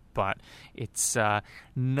settlers, but it's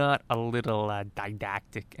not a little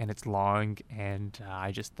didactic, and it's long, and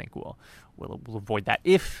I just think we'll avoid that.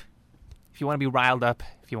 If you want to be riled up,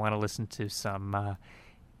 if you want to listen to some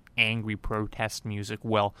angry protest music,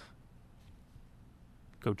 well,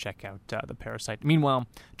 go check out The Parasite. Meanwhile,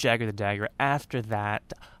 Jagger the Dagger. After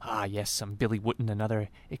that, yes, some Billy Wooten, another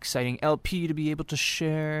exciting LP to be able to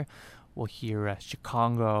share. We'll hear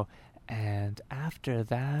Chicago. And after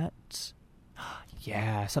that,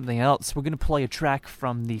 something else. We're going to play a track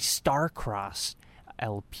from the Starcrossed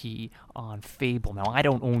LP on Fable. Now, I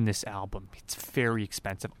don't own this album. It's very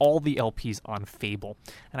expensive. All the LPs on Fable,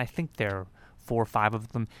 and I think there are 4 or 5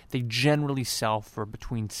 of them, they generally sell for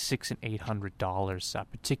between $600 and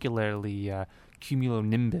 $800, particularly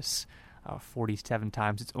Cumulonimbus, 47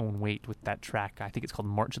 times its own weight with that track. I think it's called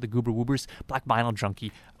March of the Goober Woobers. Black Vinyl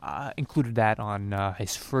Junkie included that on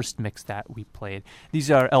his first mix that we played.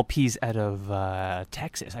 These are LPs out of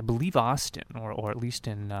Texas, I believe Austin, or at least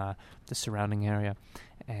in the surrounding area.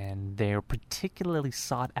 And they're particularly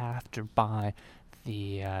sought after by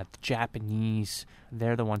the Japanese.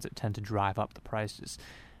 They're the ones that tend to drive up the prices.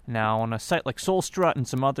 Now, on a site like Soulstrut and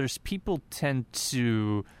some others, people tend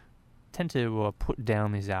to put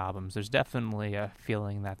down these albums. There's definitely a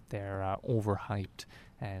feeling that they're overhyped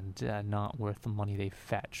and not worth the money they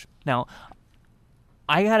fetch. Now,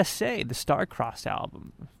 I gotta say, the Starcrossed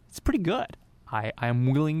album, it's pretty good. I'm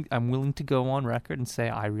willing to go on record and say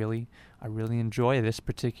I really enjoy this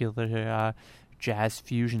particular jazz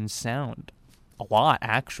fusion sound a lot.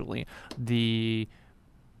 Actually, the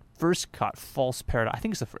first cut, False Paradise, I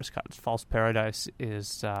think it's the first cut. False Paradise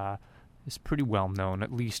is pretty well known,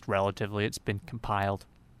 at least relatively. It's been compiled.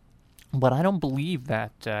 But I don't believe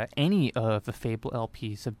that any of the Fable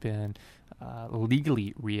LPs have been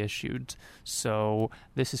legally reissued. So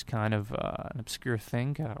this is kind of an obscure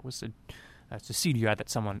thing. It's a CDI that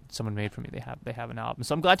someone made for me. They have an album.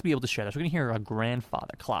 So I'm glad to be able to share this. We're going to hear a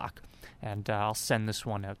Grandfather Clock. And I'll send this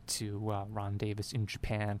one out to Ron Davis in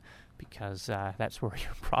Japan, because that's where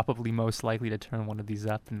you're probably most likely to turn one of these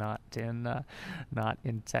up, not in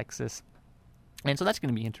Texas. And so that's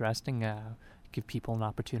going to be interesting. Give people an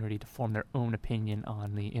opportunity to form their own opinion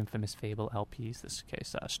on the infamous Fable LPs, this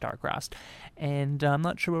case Starcrossed. And I'm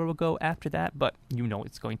not sure where we'll go after that, but you know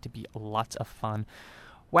it's going to be lots of fun.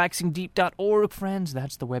 waxingdeep.org, friends,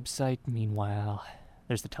 that's the website. Meanwhile,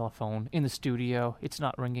 there's the telephone in the studio. It's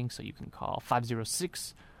not ringing, so you can call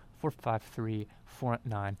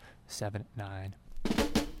 506-453-4979.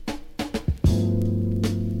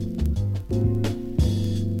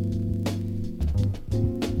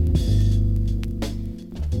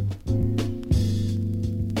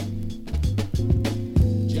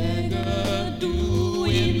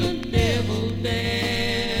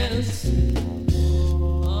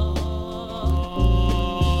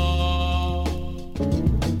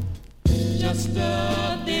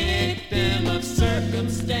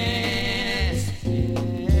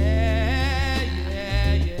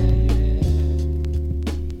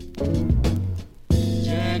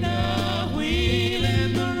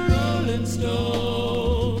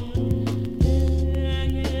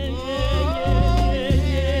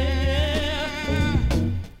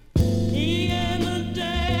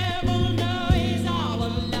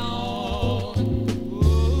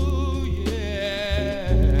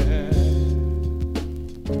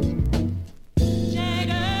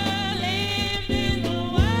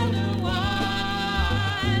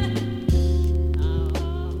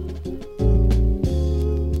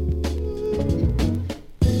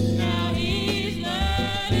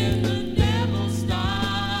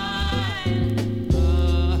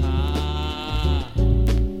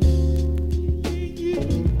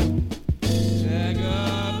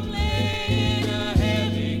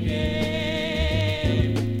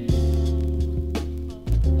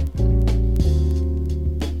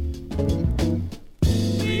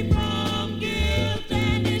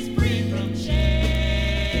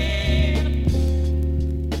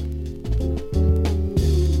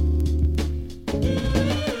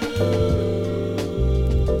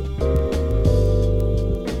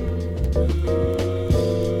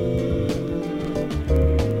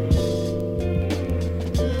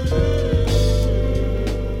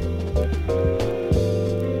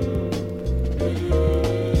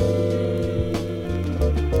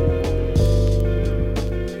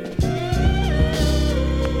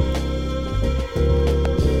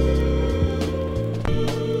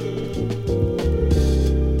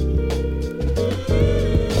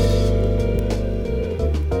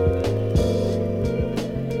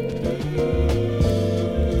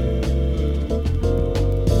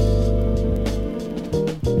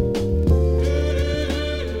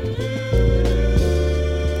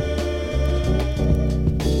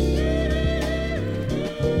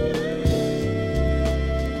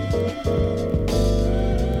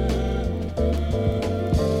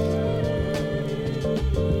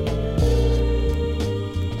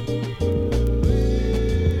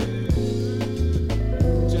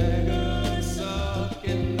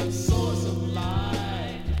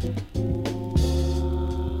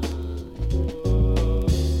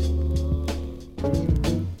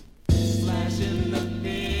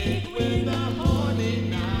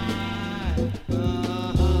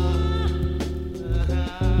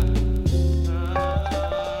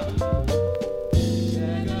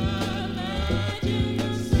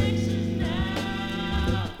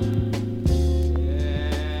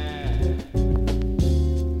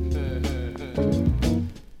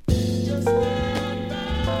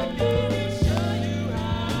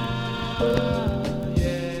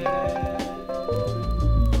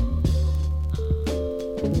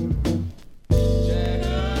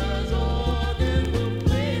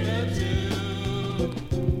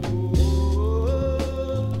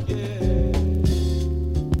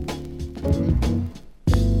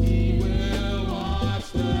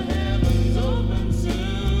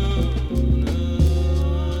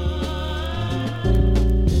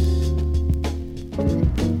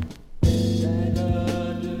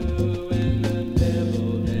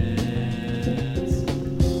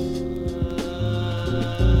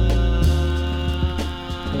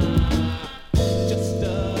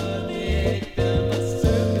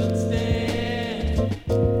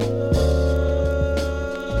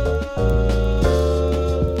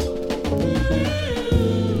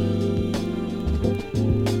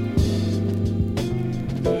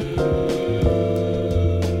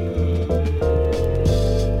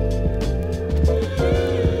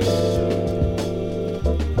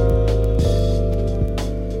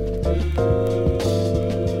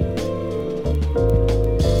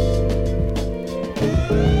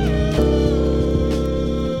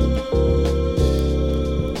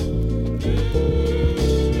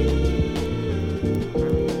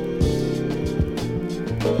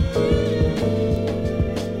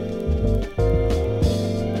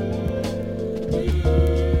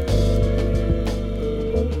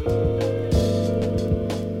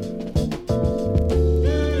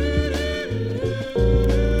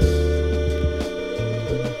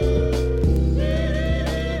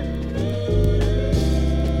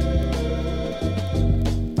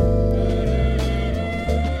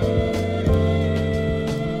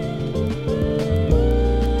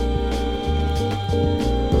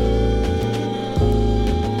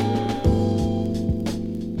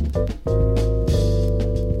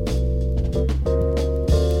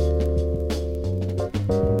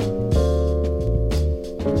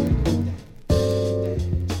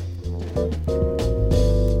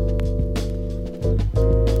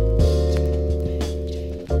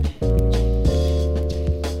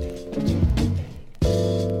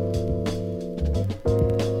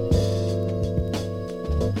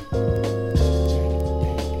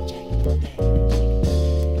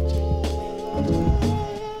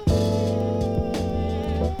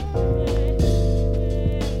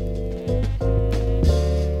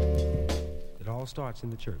 starts in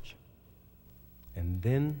the church. And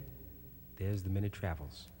then there's the many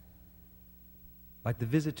travels. Like the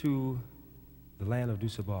visit to the land of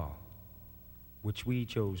Dusabal, which we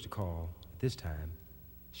chose to call, at this time,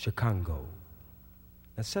 Chicago.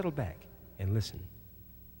 Now settle back and listen.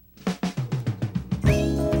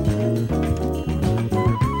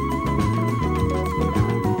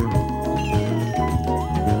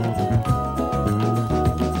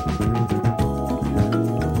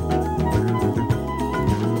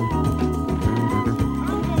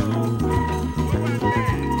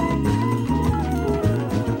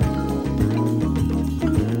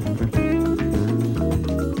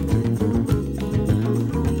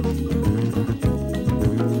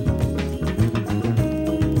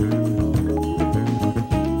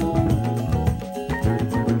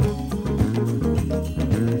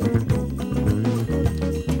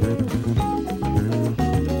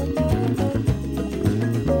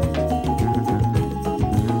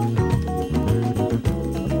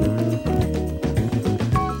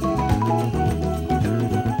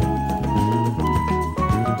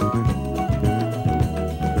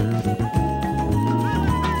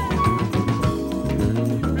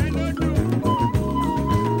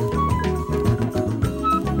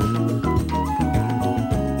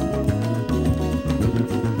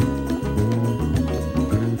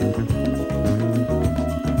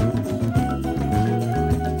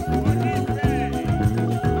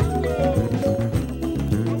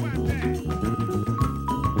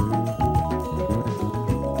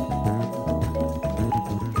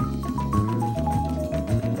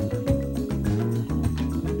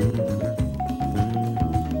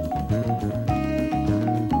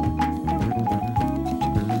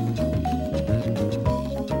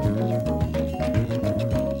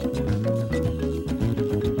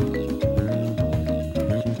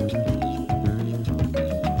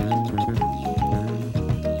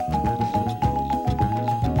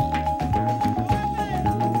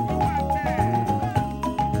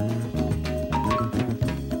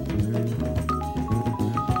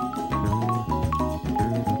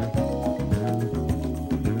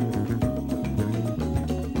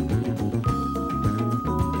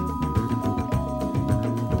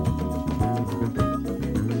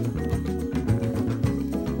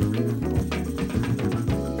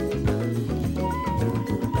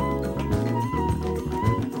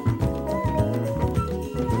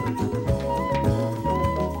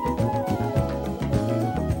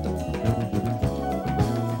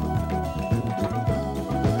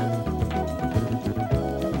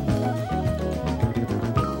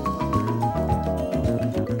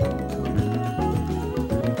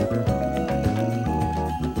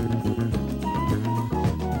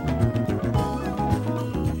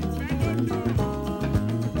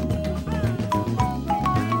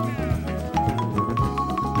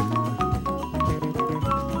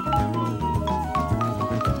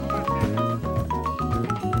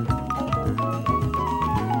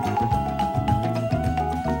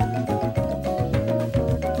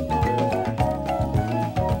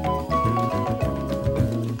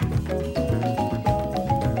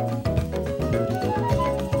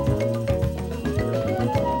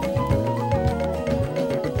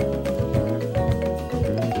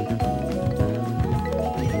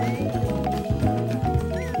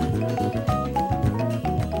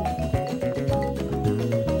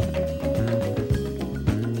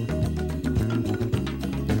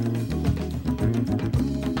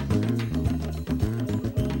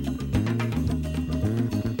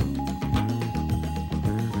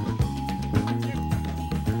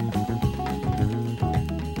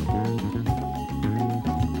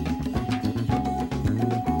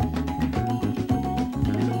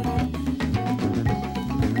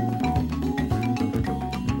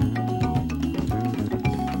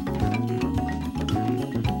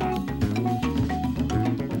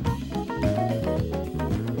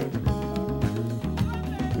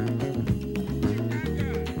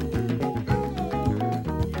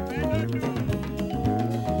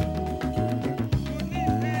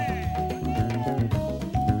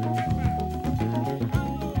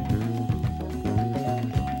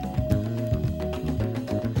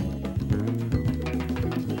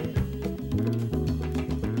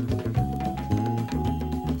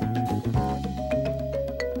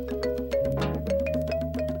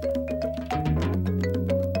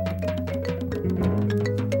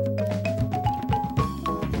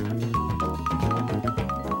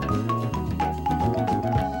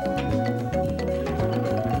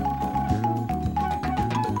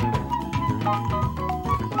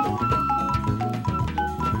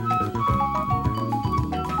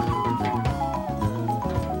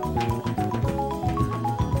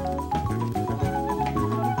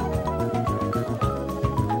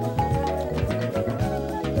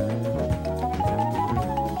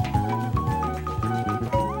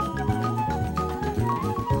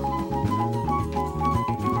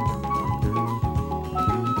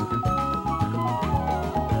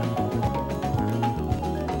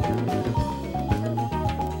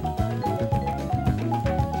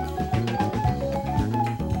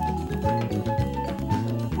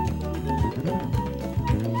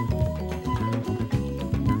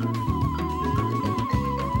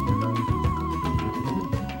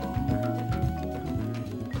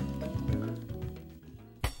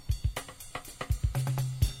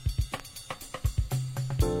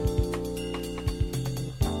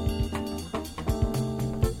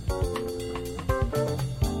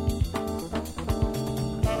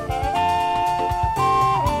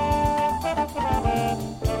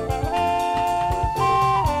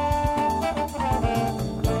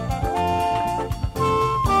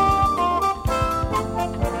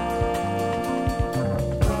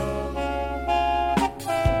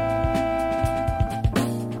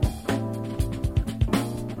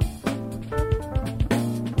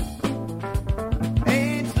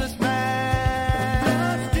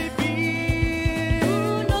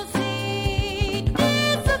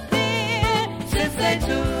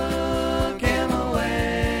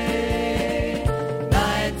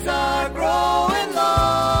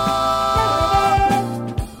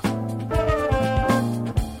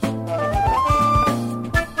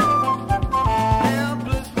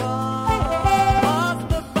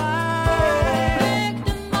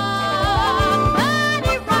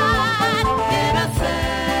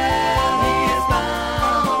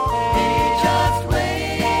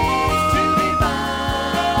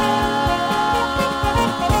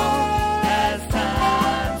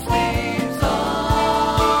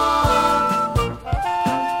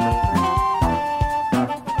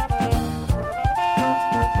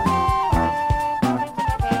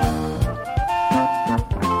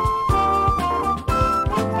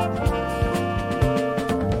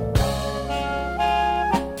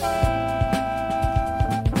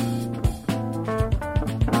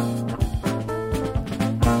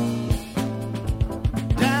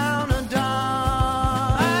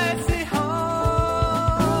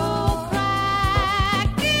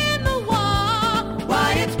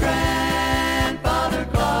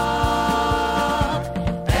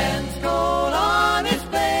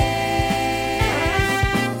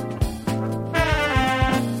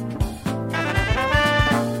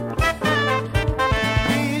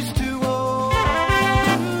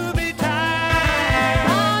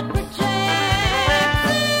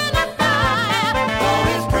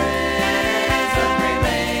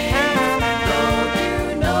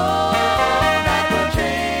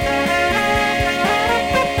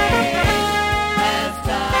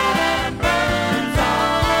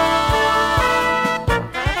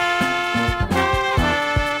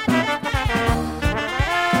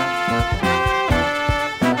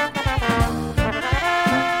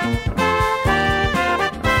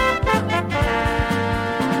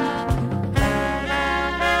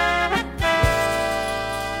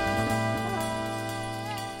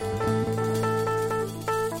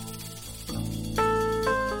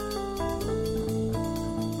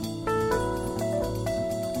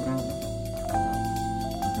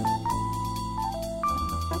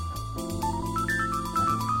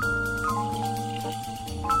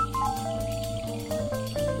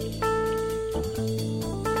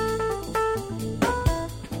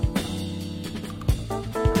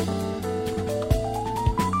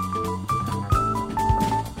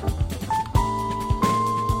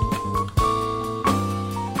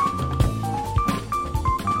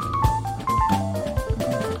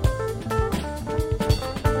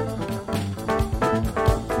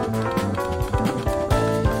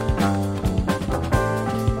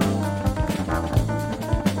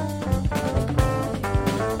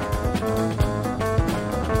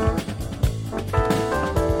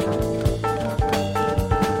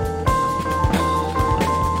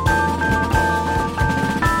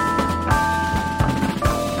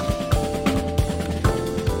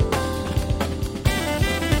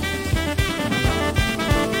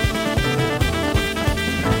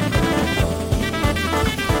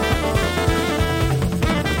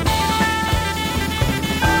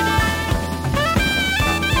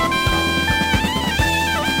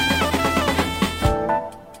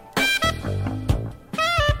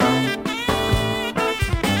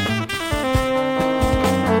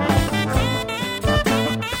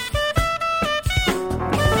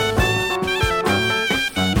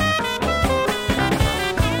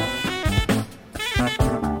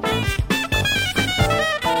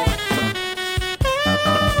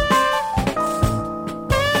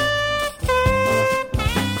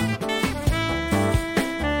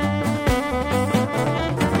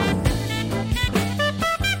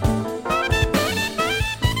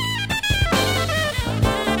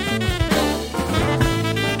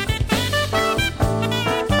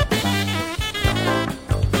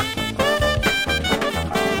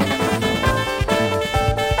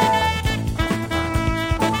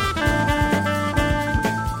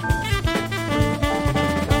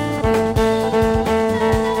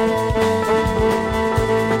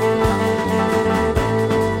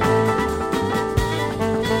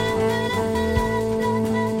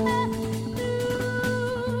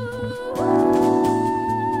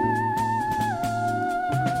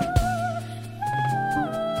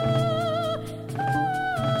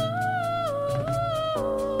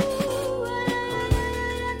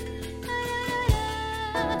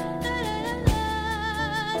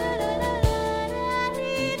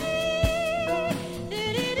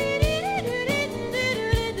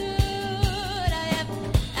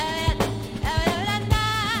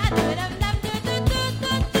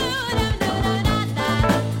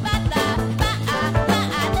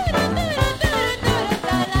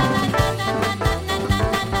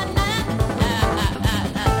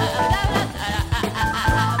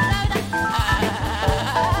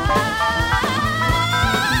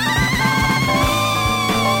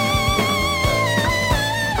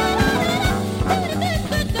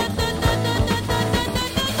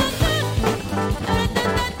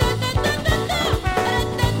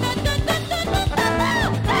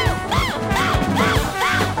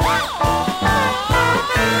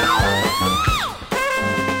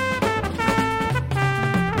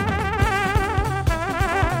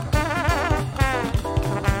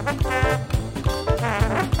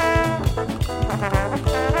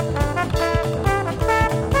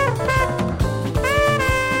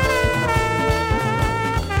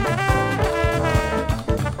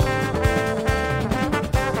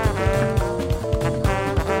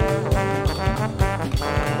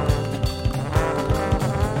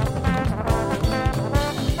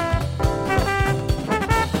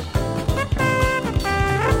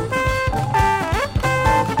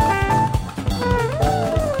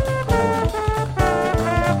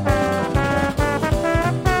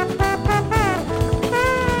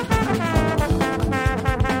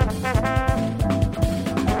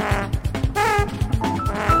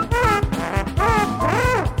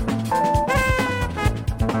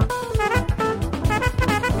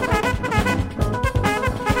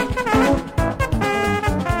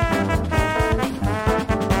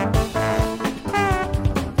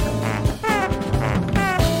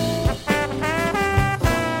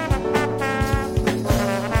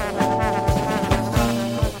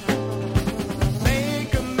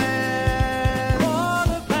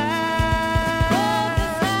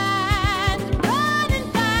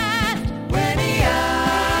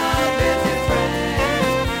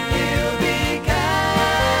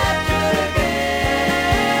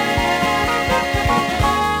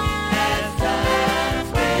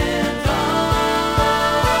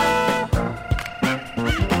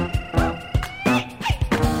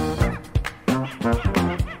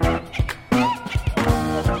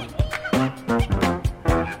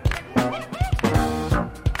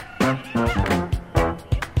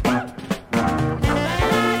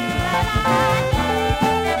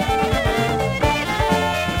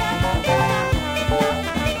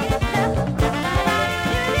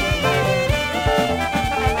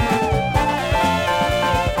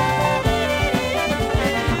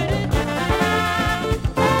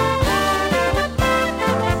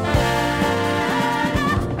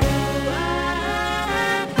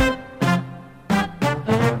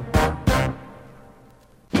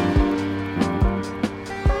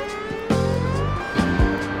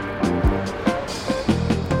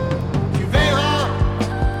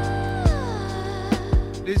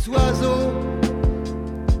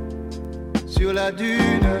 la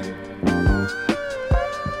dune.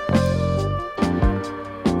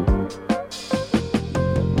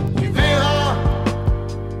 Tu verras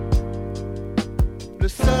le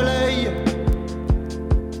soleil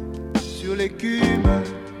sur l'écume.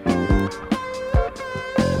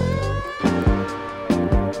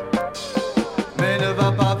 Mais ne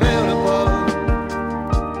va pas vers le port.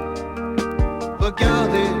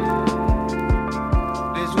 Regardez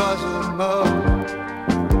les oiseaux morts.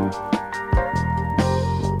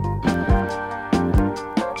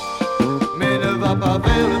 Mais ne va pas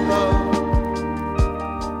vers le port.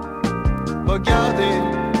 Regardez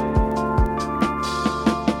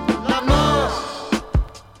la mort.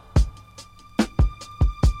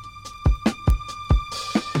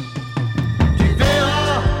 Tu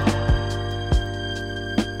verras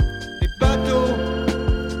les bateaux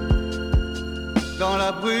dans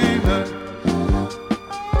la brume.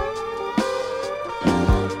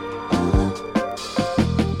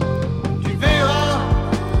 Tu verras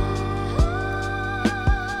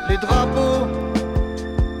les drapeaux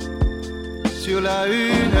sur la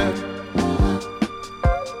une.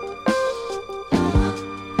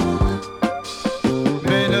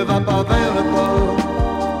 Mais ne va pas vers le port.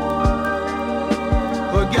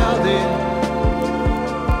 Regardez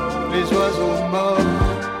les oiseaux morts.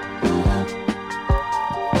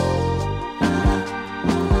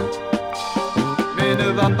 Mais ne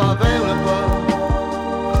va pas vers le port.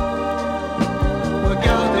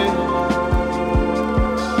 Regardez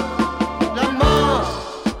la mort.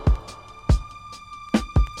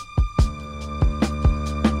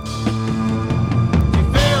 Tu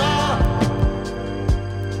verras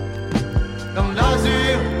dans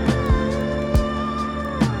l'azur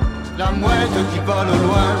la mouette qui vole au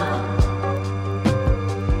loin.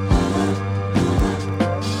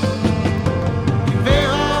 Tu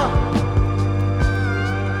verras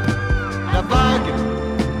la vague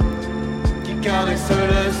qui caresse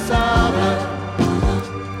le sable.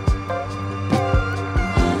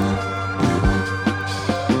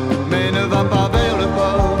 Mais ne va pas vers le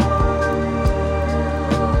port.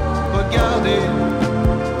 Regardez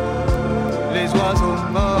les oiseaux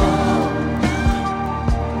morts.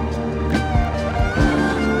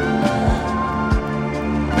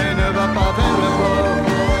 Mais ne va pas vers le port.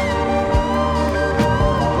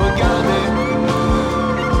 Regardez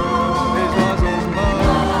les oiseaux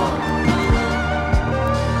morts.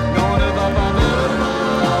 Non, ne va pas vers le port.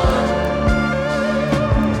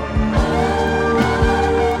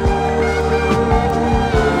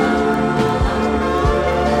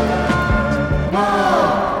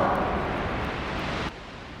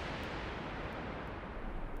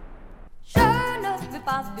 Je ne veux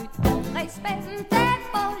pas de ton respect, tes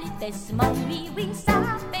politesses m'ennuient, oui, ça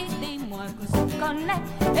fait des mois qu'on se connaît,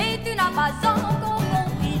 et tu n'as pas encore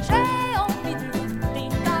compris, j'ai envie de goûter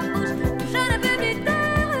ta bouche, je ne peux plus te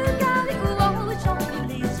regarder, oh, j'en ai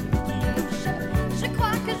les yeux qui bouchent, je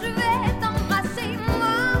crois que je vais t'embrasser,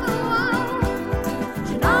 moi,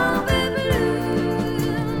 je n'en veux plus,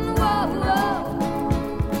 oh,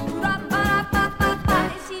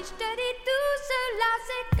 et si je te dis tout cela,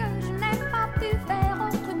 c'est que je n'ai pas pu faire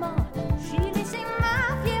autrement. J'ai laissé ma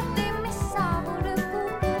fierté, mais ça vaut le coup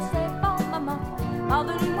que c'est bon, maman.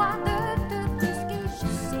 Pardonne-moi de te brusquer, je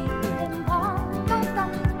sais que tu me prends ton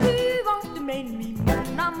temps. Tu vends de mes nuits, mon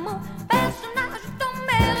amour, personnage dans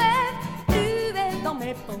mes rêves. Tu es dans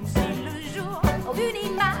mes pensées le jour, une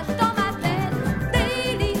image dans ma tête.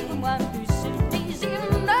 Délivre-moi de ce désir,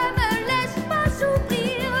 ne me laisse pas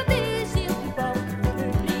souffrir. Désir du bord de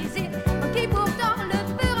plaisir, qui pourtant le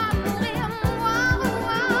fera mourir. Moi,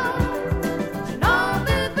 je n'en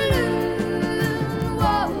veux plus.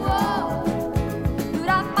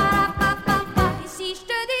 Et si je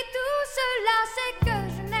te dis tout cela, c'est que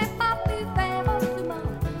je n'ai pas pu faire autrement.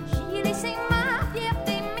 J'y ai laissé ma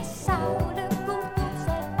fierté, mais ça vaut le coup pour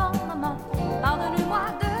cette maman.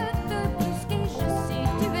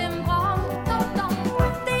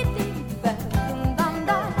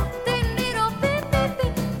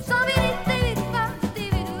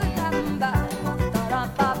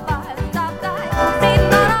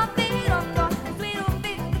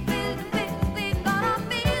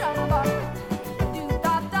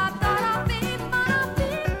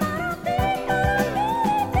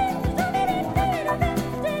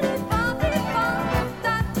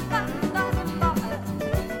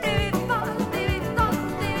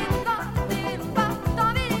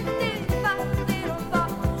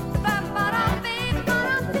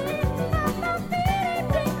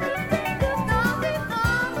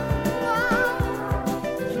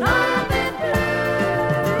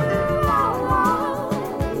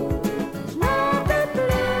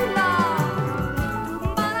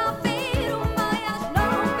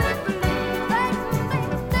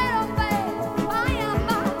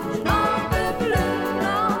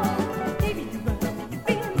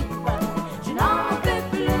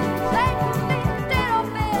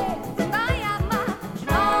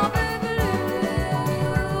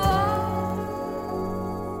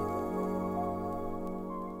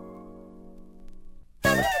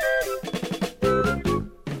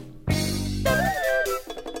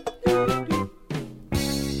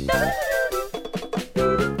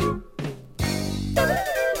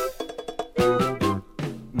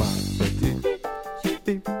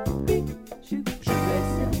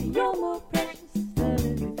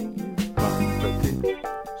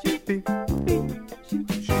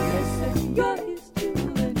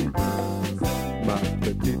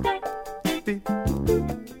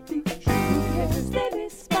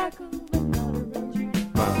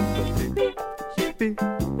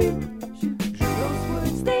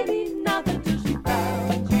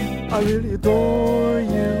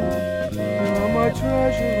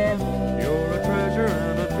 treasure. You're a treasure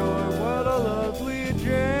and a joy. What a lovely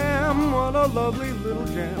gem. What a lovely little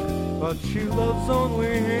gem. But she loves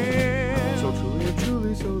only him. So truly and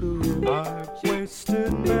truly, so do you. I've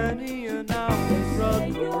wasted many an hour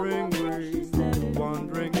wonderingly,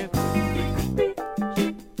 wondering if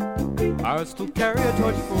I still carry a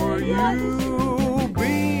torch for you.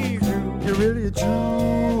 Bijou, you're really a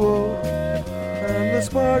jewel. And the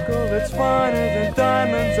sparkle, it's finer than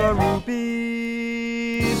diamonds or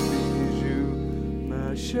rubies. Bijou,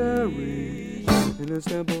 my Sherry. In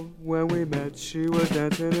Istanbul, when we met, she was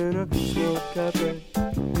dancing in a small cafe,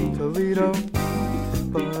 Toledo,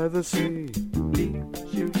 by the sea.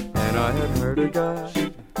 And I had heard a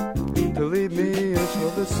guide to lead me and show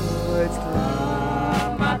the sights to me.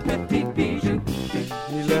 My petite Bijou.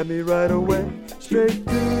 He led me right away, straight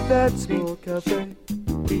to that small cafe.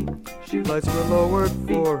 Lights were lowered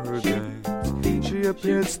for her dance. She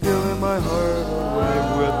appeared still in my heart,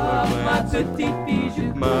 right with her glance. My petite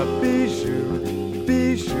Bijou. My Bijou,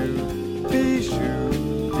 Bijou, Bijou,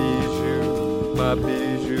 Bijou, my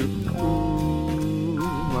Bijou. Ooh,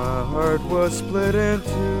 my heart was split in two.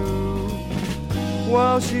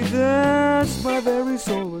 While she danced, my very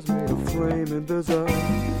soul was made of flame and desire.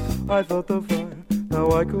 I felt the fire.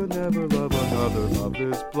 Now I could never love another. Love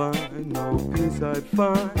is blind, no peace I'd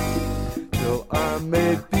find till I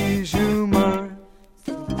made Bijou mine.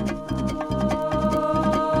 Oh,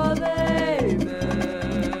 baby,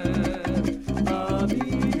 a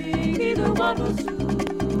meeting neither one will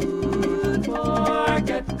soon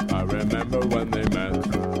forget. I remember when they met.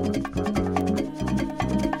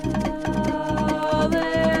 Oh,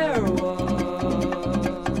 there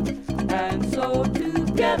was, and so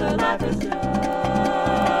together life is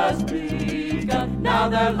just begun. Now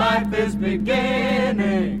their life is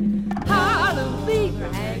beginning. Hallelujah,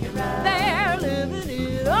 hanging right there, living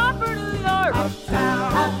it up in New York.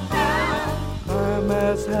 Uptown. I'm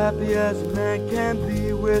as happy as a man can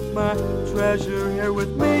be with my treasure here with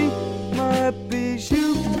me. My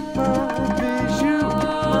Bijou, my Bijou,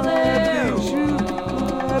 my Bijou,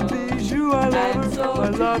 my Bijou. I love her, I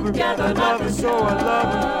love her, I love her, so I love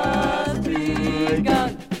her.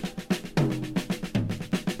 Begun.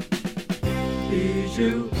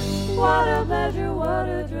 Bijou, what a pleasure, what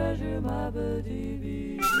a treasure, my petite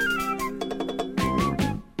Bijou.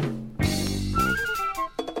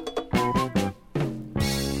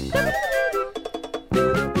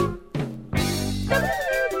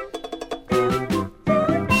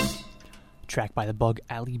 Track by the Bug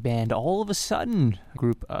Alley Band. All of a sudden, a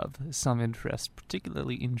group of some interest,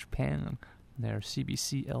 particularly in Japan. Their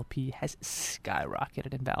CBC LP has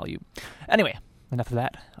skyrocketed in value. Anyway, enough of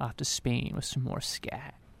that. Off to Spain with some more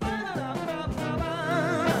ska.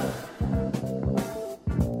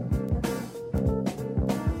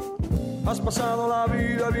 Has pasado la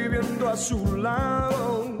vida viviendo a su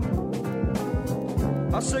lado.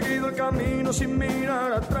 Has seguido el camino sin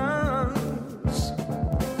mirar atrás.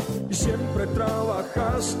 Y siempre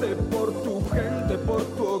trabajaste por tu gente, por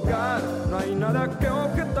tu hogar. No hay nada que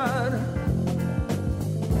objetar.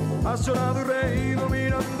 Has llorado y reído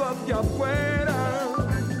mirando hacia afuera,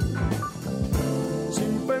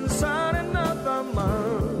 sin pensar en nada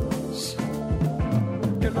más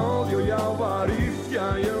que el odio y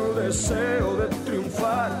avaricia y el deseo de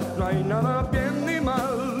triunfar. No hay nada bien ni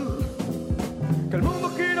mal, que el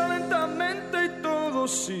mundo gira lentamente y todo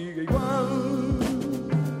sigue igual.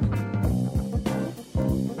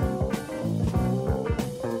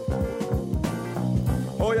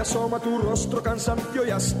 Hoy asoma tu rostro cansancio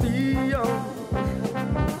y hastío.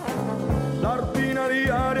 La rutina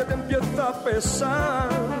diaria te empieza a pesar.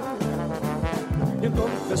 Y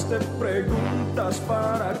entonces te preguntas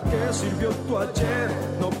para qué sirvió tu ayer.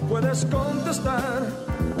 No puedes contestar.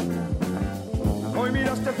 Hoy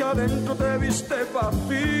miraste hacia adentro, te viste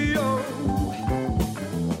vacío.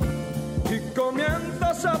 Y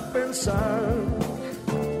comienzas a pensar.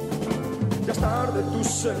 Ya es tarde, tu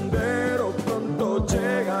sendero pronto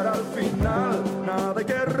llegará al final. Nada hay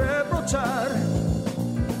que reprochar,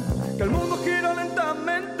 que el mundo gira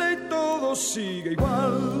lentamente y todo sigue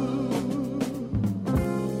igual.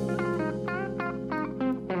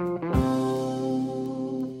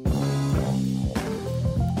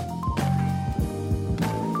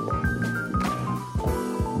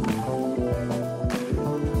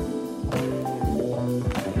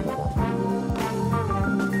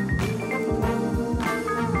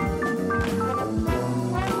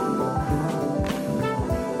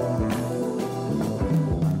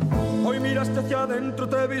 Hacia adentro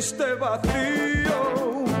te viste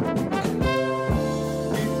vacío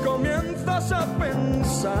y comienzas a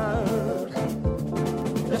pensar.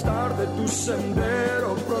 Ya desgastar de tu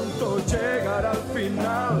sendero, pronto llegará al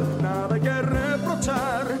final, nada hay que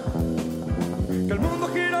reprochar, que el mundo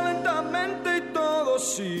gira lentamente y todo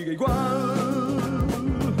sigue igual.